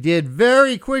what we did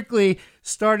very quickly.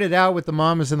 Started out with the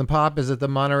Mamas and the Papas at the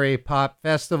Monterey Pop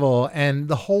Festival, and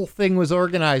the whole thing was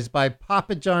organized by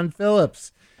Papa John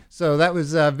Phillips. So that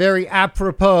was very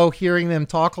apropos hearing them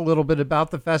talk a little bit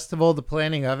about the festival, the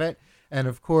planning of it. And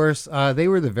of course, they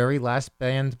were the very last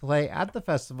band to play at the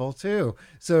festival too.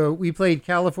 So we played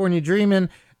California Dreamin'.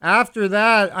 After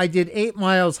that, I did 8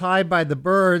 Miles High by the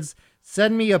Byrds,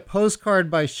 Send Me a Postcard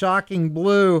by Shocking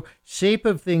Blue, Shape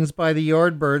of Things by the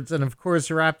Yardbirds, and of course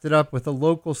wrapped it up with a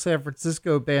local San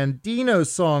Francisco band,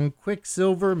 Dino's song,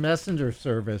 Quicksilver Messenger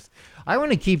Service. I want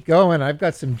to keep going. I've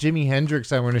got some Jimi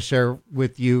Hendrix I want to share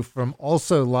with you from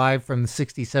also live from the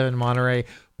 67 Monterey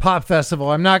Pop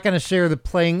Festival. I'm not going to share the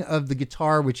playing of the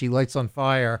guitar, which he lights on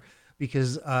fire,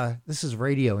 because this is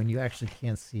radio and you actually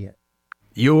can't see it.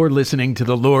 You're listening to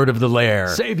the Lord of the Lair,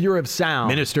 Savior of Sound,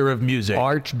 Minister of Music,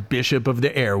 Archbishop of the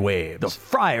Airwaves, the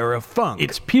Friar of Funk.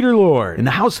 It's Peter Lord in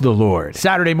the House of the Lord.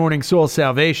 Saturday Morning Soul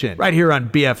Salvation, right here on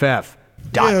BFF.FM.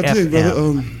 Yeah, I tell you,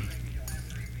 brother,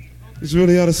 it's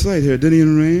really out of sight here. Didn't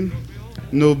even rain.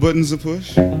 No buttons to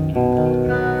push. All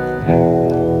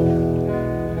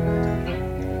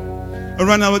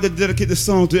right, now I would dedicate this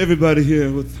song to everybody here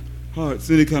with hearts,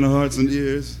 any kind of hearts and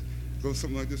ears. Go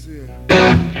something like this here.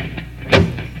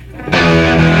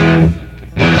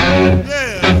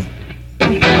 Yeah.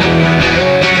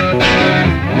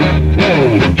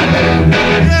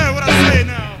 Yeah, what I say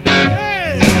now.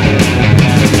 Hey.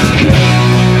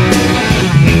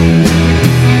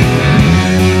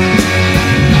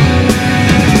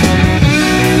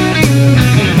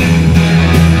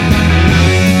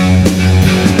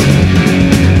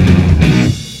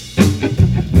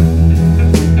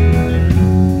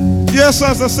 Just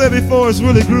as I said before, it's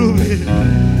really groovy.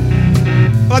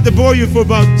 I'd like to bore you for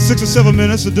about 6 or 7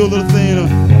 minutes to do a little thing.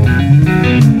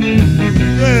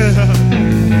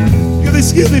 Yeah.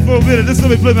 Excuse me for a minute. Just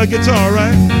let me play my guitar, all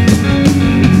right?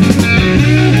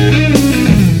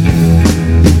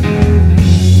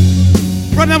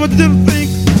 Right now, with a little thing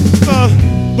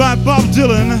by Bob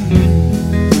Dylan.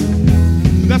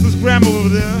 That's his grandma over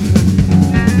there.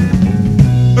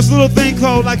 There's a little thing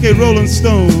called Like a Rolling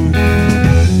Stone.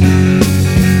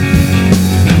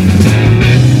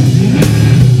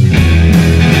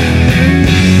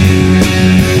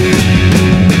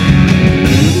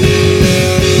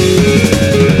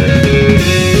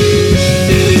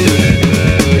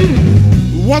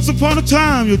 Once upon a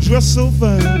time, you dressed so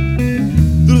fine,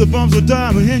 through the bumps of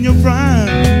diamond in your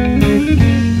prime.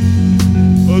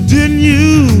 Oh, didn't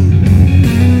you?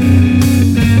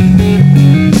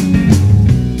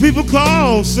 People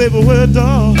call, say, but where,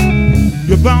 dog?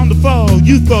 You're bound to fall.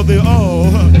 You thought they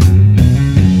all.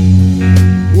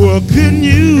 Well, couldn't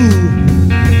you?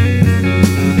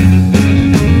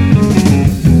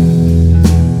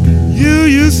 You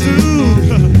used to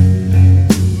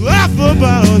laugh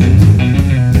about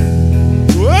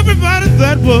everybody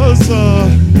that was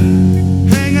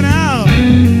hanging out.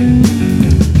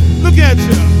 Look at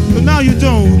you, but now you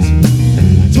don't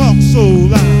talk so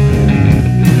loud.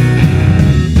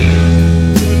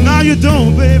 But now you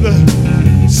don't, baby,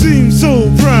 seem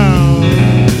so proud.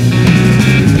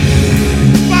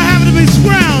 If I happen to be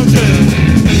scrounging,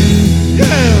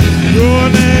 yeah,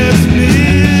 don't ask me.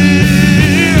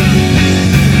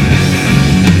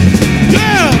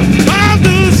 Yeah, how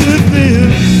does it feel?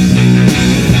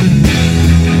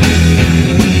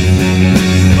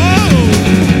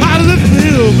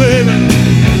 Baby,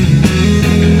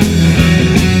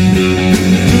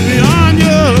 to be on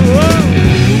your own,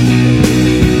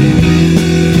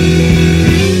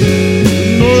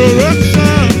 no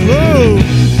direction, road.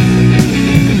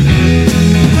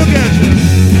 Look at you,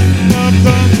 I'm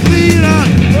complete on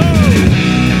road.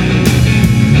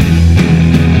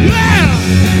 Yeah,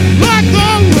 like a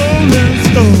rolling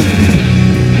stone.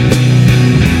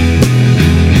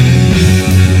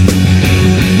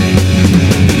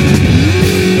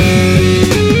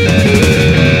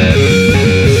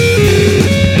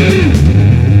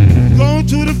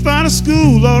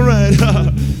 School, all right,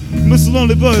 Mr.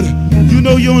 Lonely Bud, you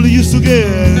know you only used to get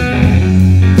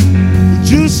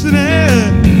juice in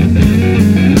it.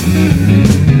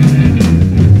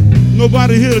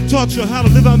 Nobody here to taught you how to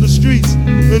live on the streets,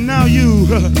 and now you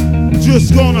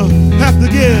just gonna have to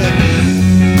get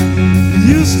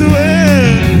used to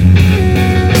it.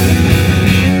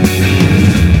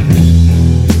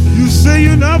 You say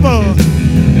you never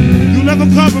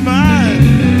compromise.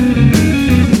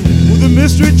 The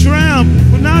mystery tramp,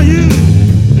 but now you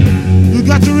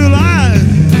got to realize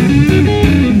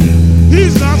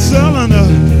he's not selling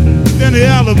any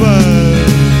alibi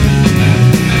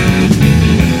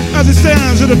as he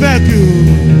stands in the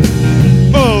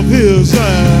vacuum of his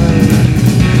eyes.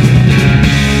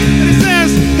 And he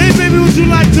says, hey baby, would you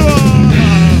like to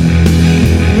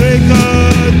make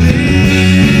a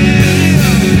deal?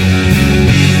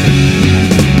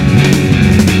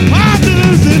 How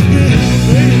does it feel,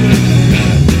 baby?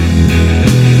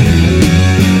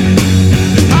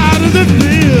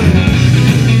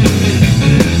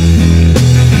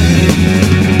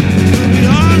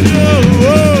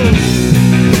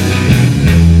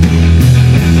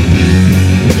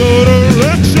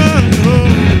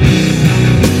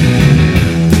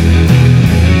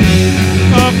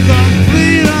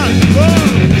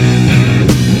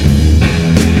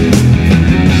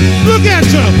 Look at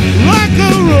you, like a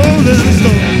rolling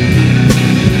stone.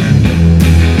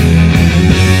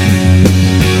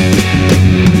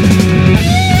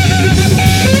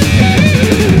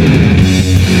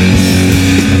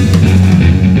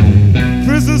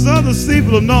 Prisoners of the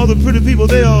steeple and all the pretty people,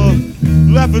 they all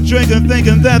laughing, drinking,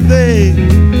 thinking that they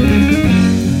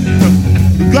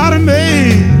got it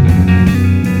made.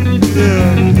 Yeah.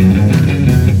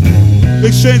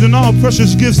 Exchanging all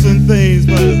precious gifts and things,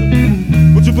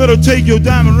 but you better take your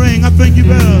diamond ring. I think you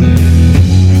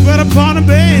better pawn it,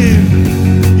 babe.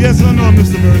 Yes, I know,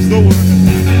 Mr. Burris, don't worry.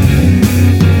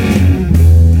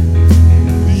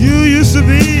 You used to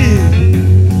be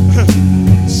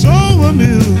so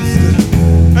amused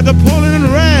at the pulling and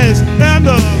rags and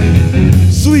the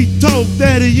sweet talk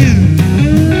daddy you.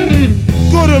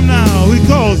 Go to him now, he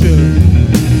calls you.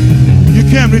 You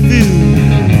can't refuse.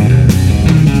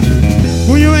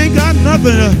 When you ain't got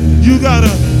nothing, you got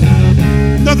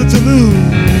nothing to lose.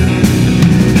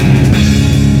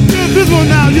 You're this one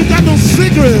now, you got no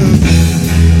secrets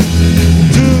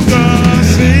to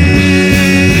conceal.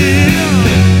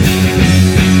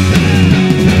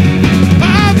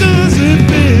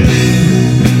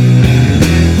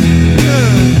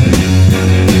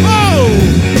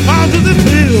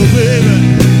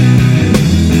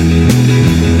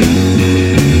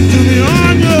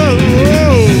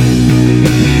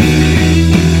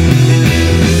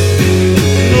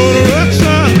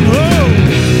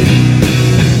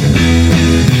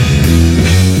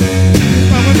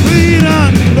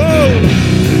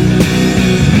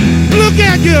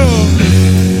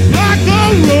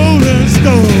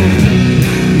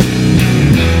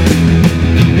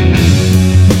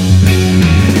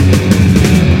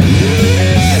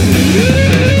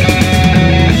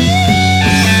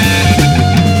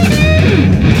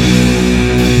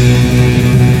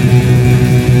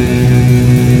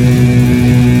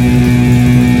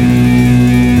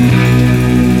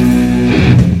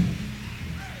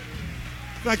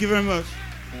 Thank you very much.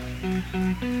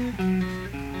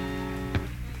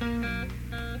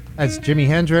 That's Jimi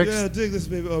Hendrix. Yeah, dig this,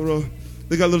 baby. Oh,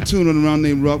 they got a little tune on around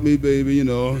named Rock Me, Baby, you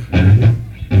know.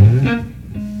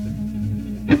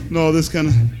 No, this kind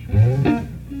of...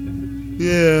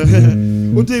 Yeah.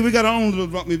 Well, Dave, we got our own little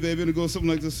Rock Me, Baby, and it goes something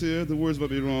like this here. The words might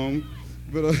be wrong,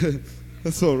 but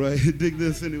that's all right. Dig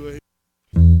this anyway.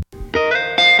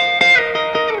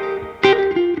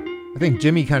 I think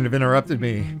Jimmy kind of interrupted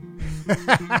me.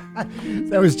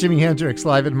 That was Jimi Hendrix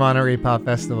live at Monterey Pop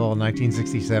Festival in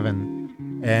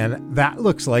 1967. And that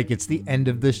looks like it's the end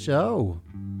of the show.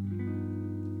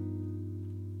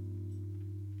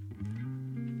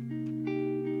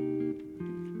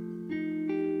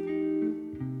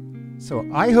 So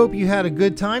I hope you had a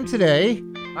good time today.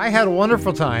 I had a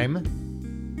wonderful time.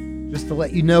 Just to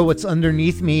let you know what's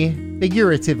underneath me,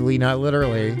 figuratively, not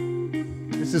literally.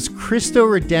 This is Cristo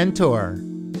Redentor,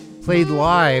 played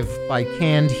live by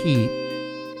Canned Heat.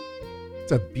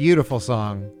 It's a beautiful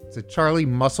song. It's a Charlie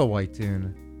Musselwhite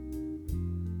tune.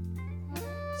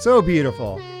 So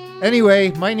beautiful.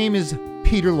 Anyway, my name is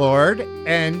Peter Lord,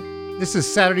 and this is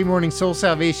Saturday Morning Soul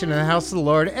Salvation in the House of the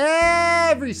Lord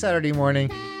every Saturday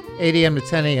morning, 8 a.m. to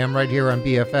 10 a.m. right here on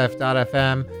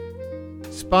BFF.FM.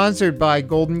 Sponsored by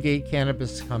Golden Gate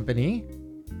Cannabis Company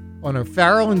on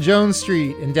O'Farrell and Jones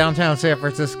Street in downtown San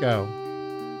Francisco.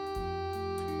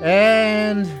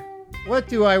 And what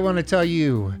do I want to tell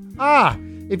you?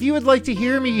 If you would like to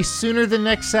hear me sooner than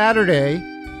next Saturday,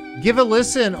 give a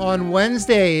listen on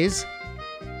Wednesdays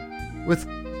with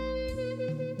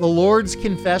the Lord's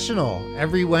Confessional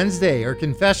every Wednesday, or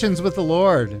Confessions with the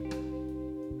Lord,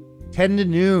 10 to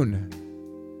noon,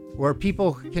 where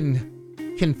people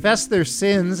can confess their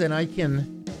sins and I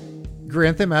can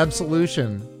grant them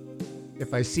absolution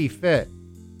if I see fit.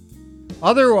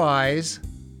 Otherwise,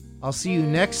 I'll see you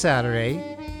next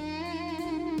Saturday,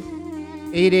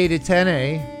 8A to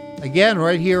 10A, again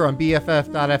right here on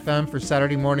BFF.FM for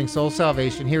Saturday Morning Soul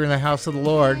Salvation here in the House of the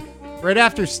Lord, right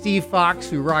after Steve Fox,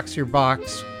 who rocks your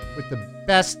box with the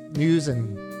best news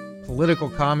and political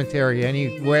commentary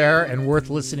anywhere and worth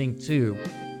listening to.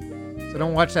 So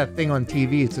don't watch that thing on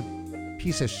TV. It's a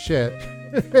piece of shit.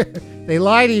 They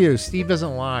lie to you. Steve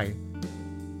doesn't lie.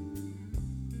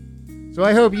 So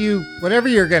I hope you, whatever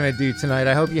you're going to do tonight,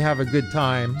 I hope you have a good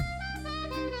time.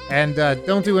 And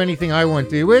don't do anything I won't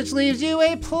do, which leaves you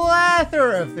a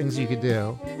plethora of things you could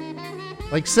do.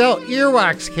 Like sell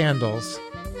earwax candles.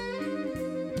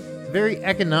 It's very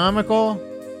economical.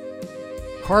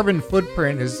 Carbon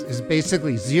footprint is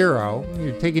basically zero.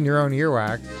 You're taking your own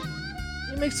earwax.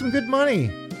 You make some good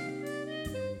money.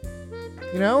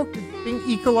 You know, being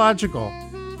ecological.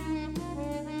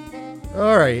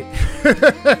 All right.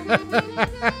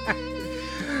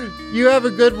 You have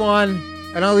a good one,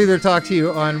 and I'll either talk to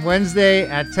you on Wednesday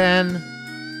at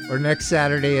 10 or next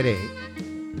Saturday at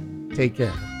 8. Take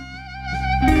care.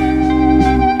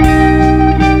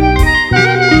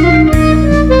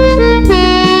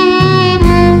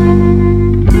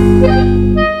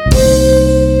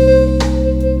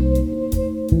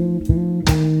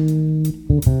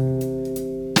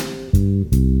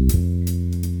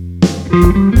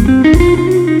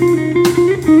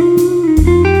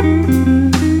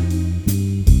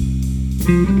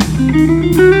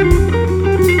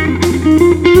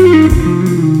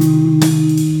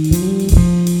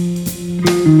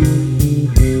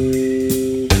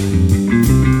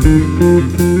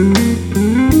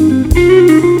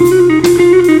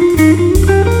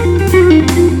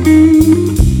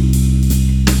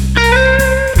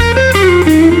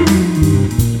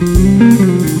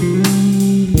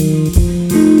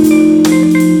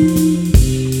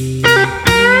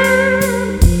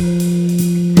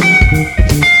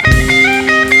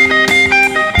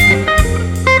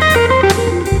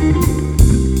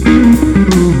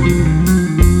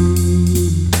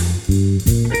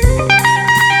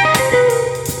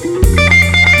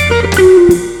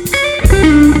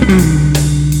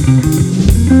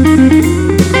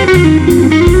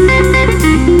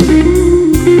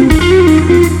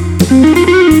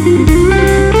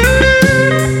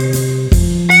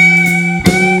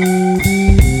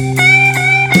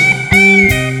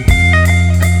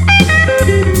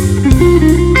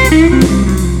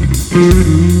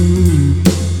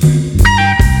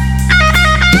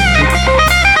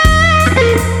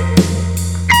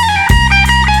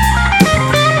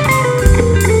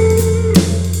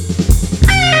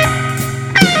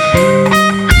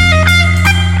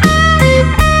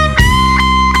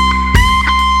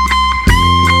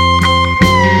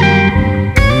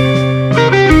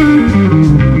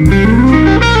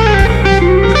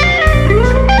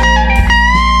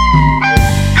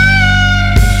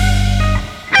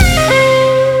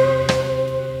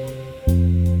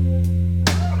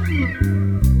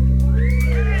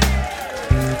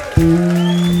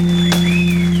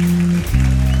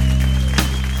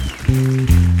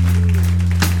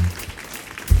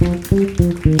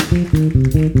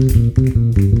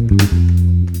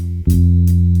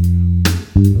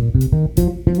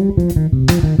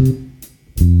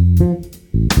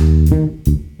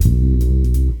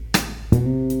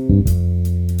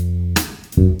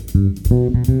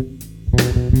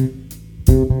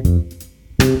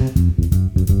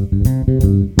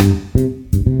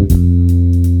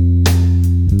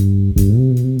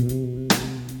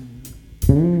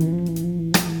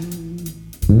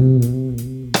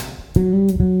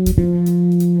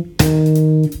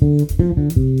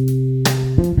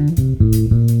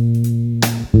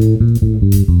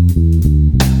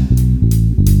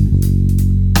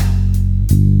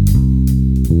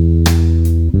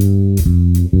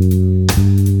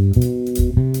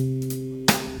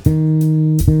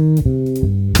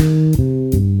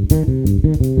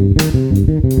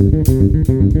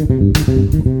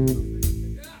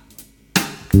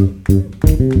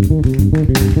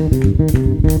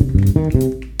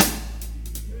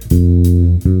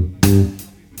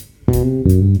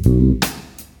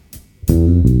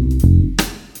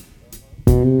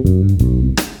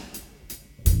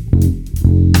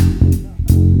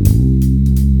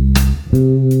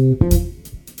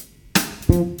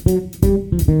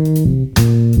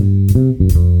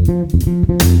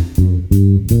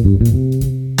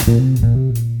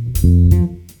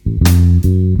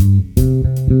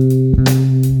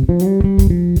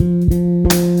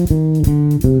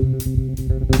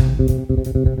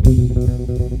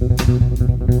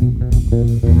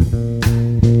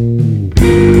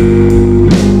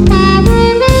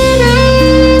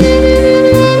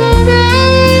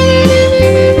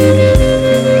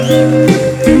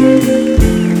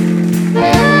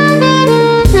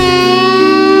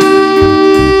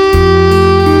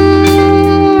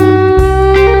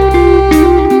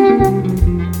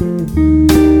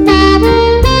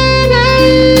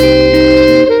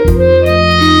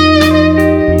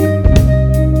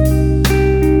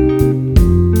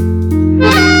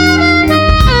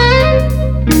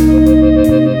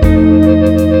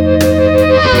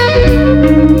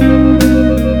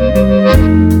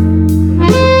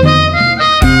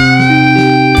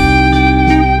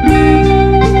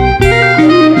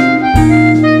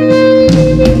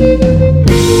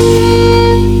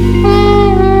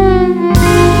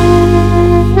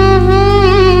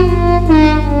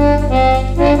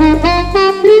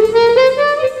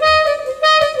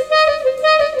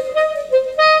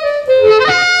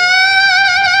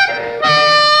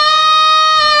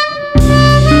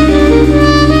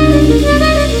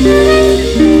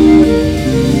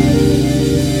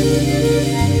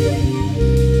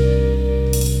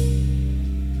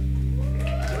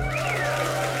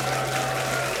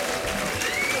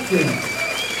 Okay,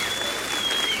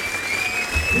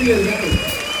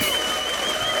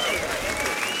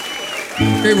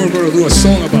 we're going to do a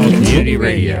song about Community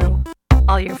radio.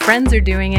 All your friends are doing it.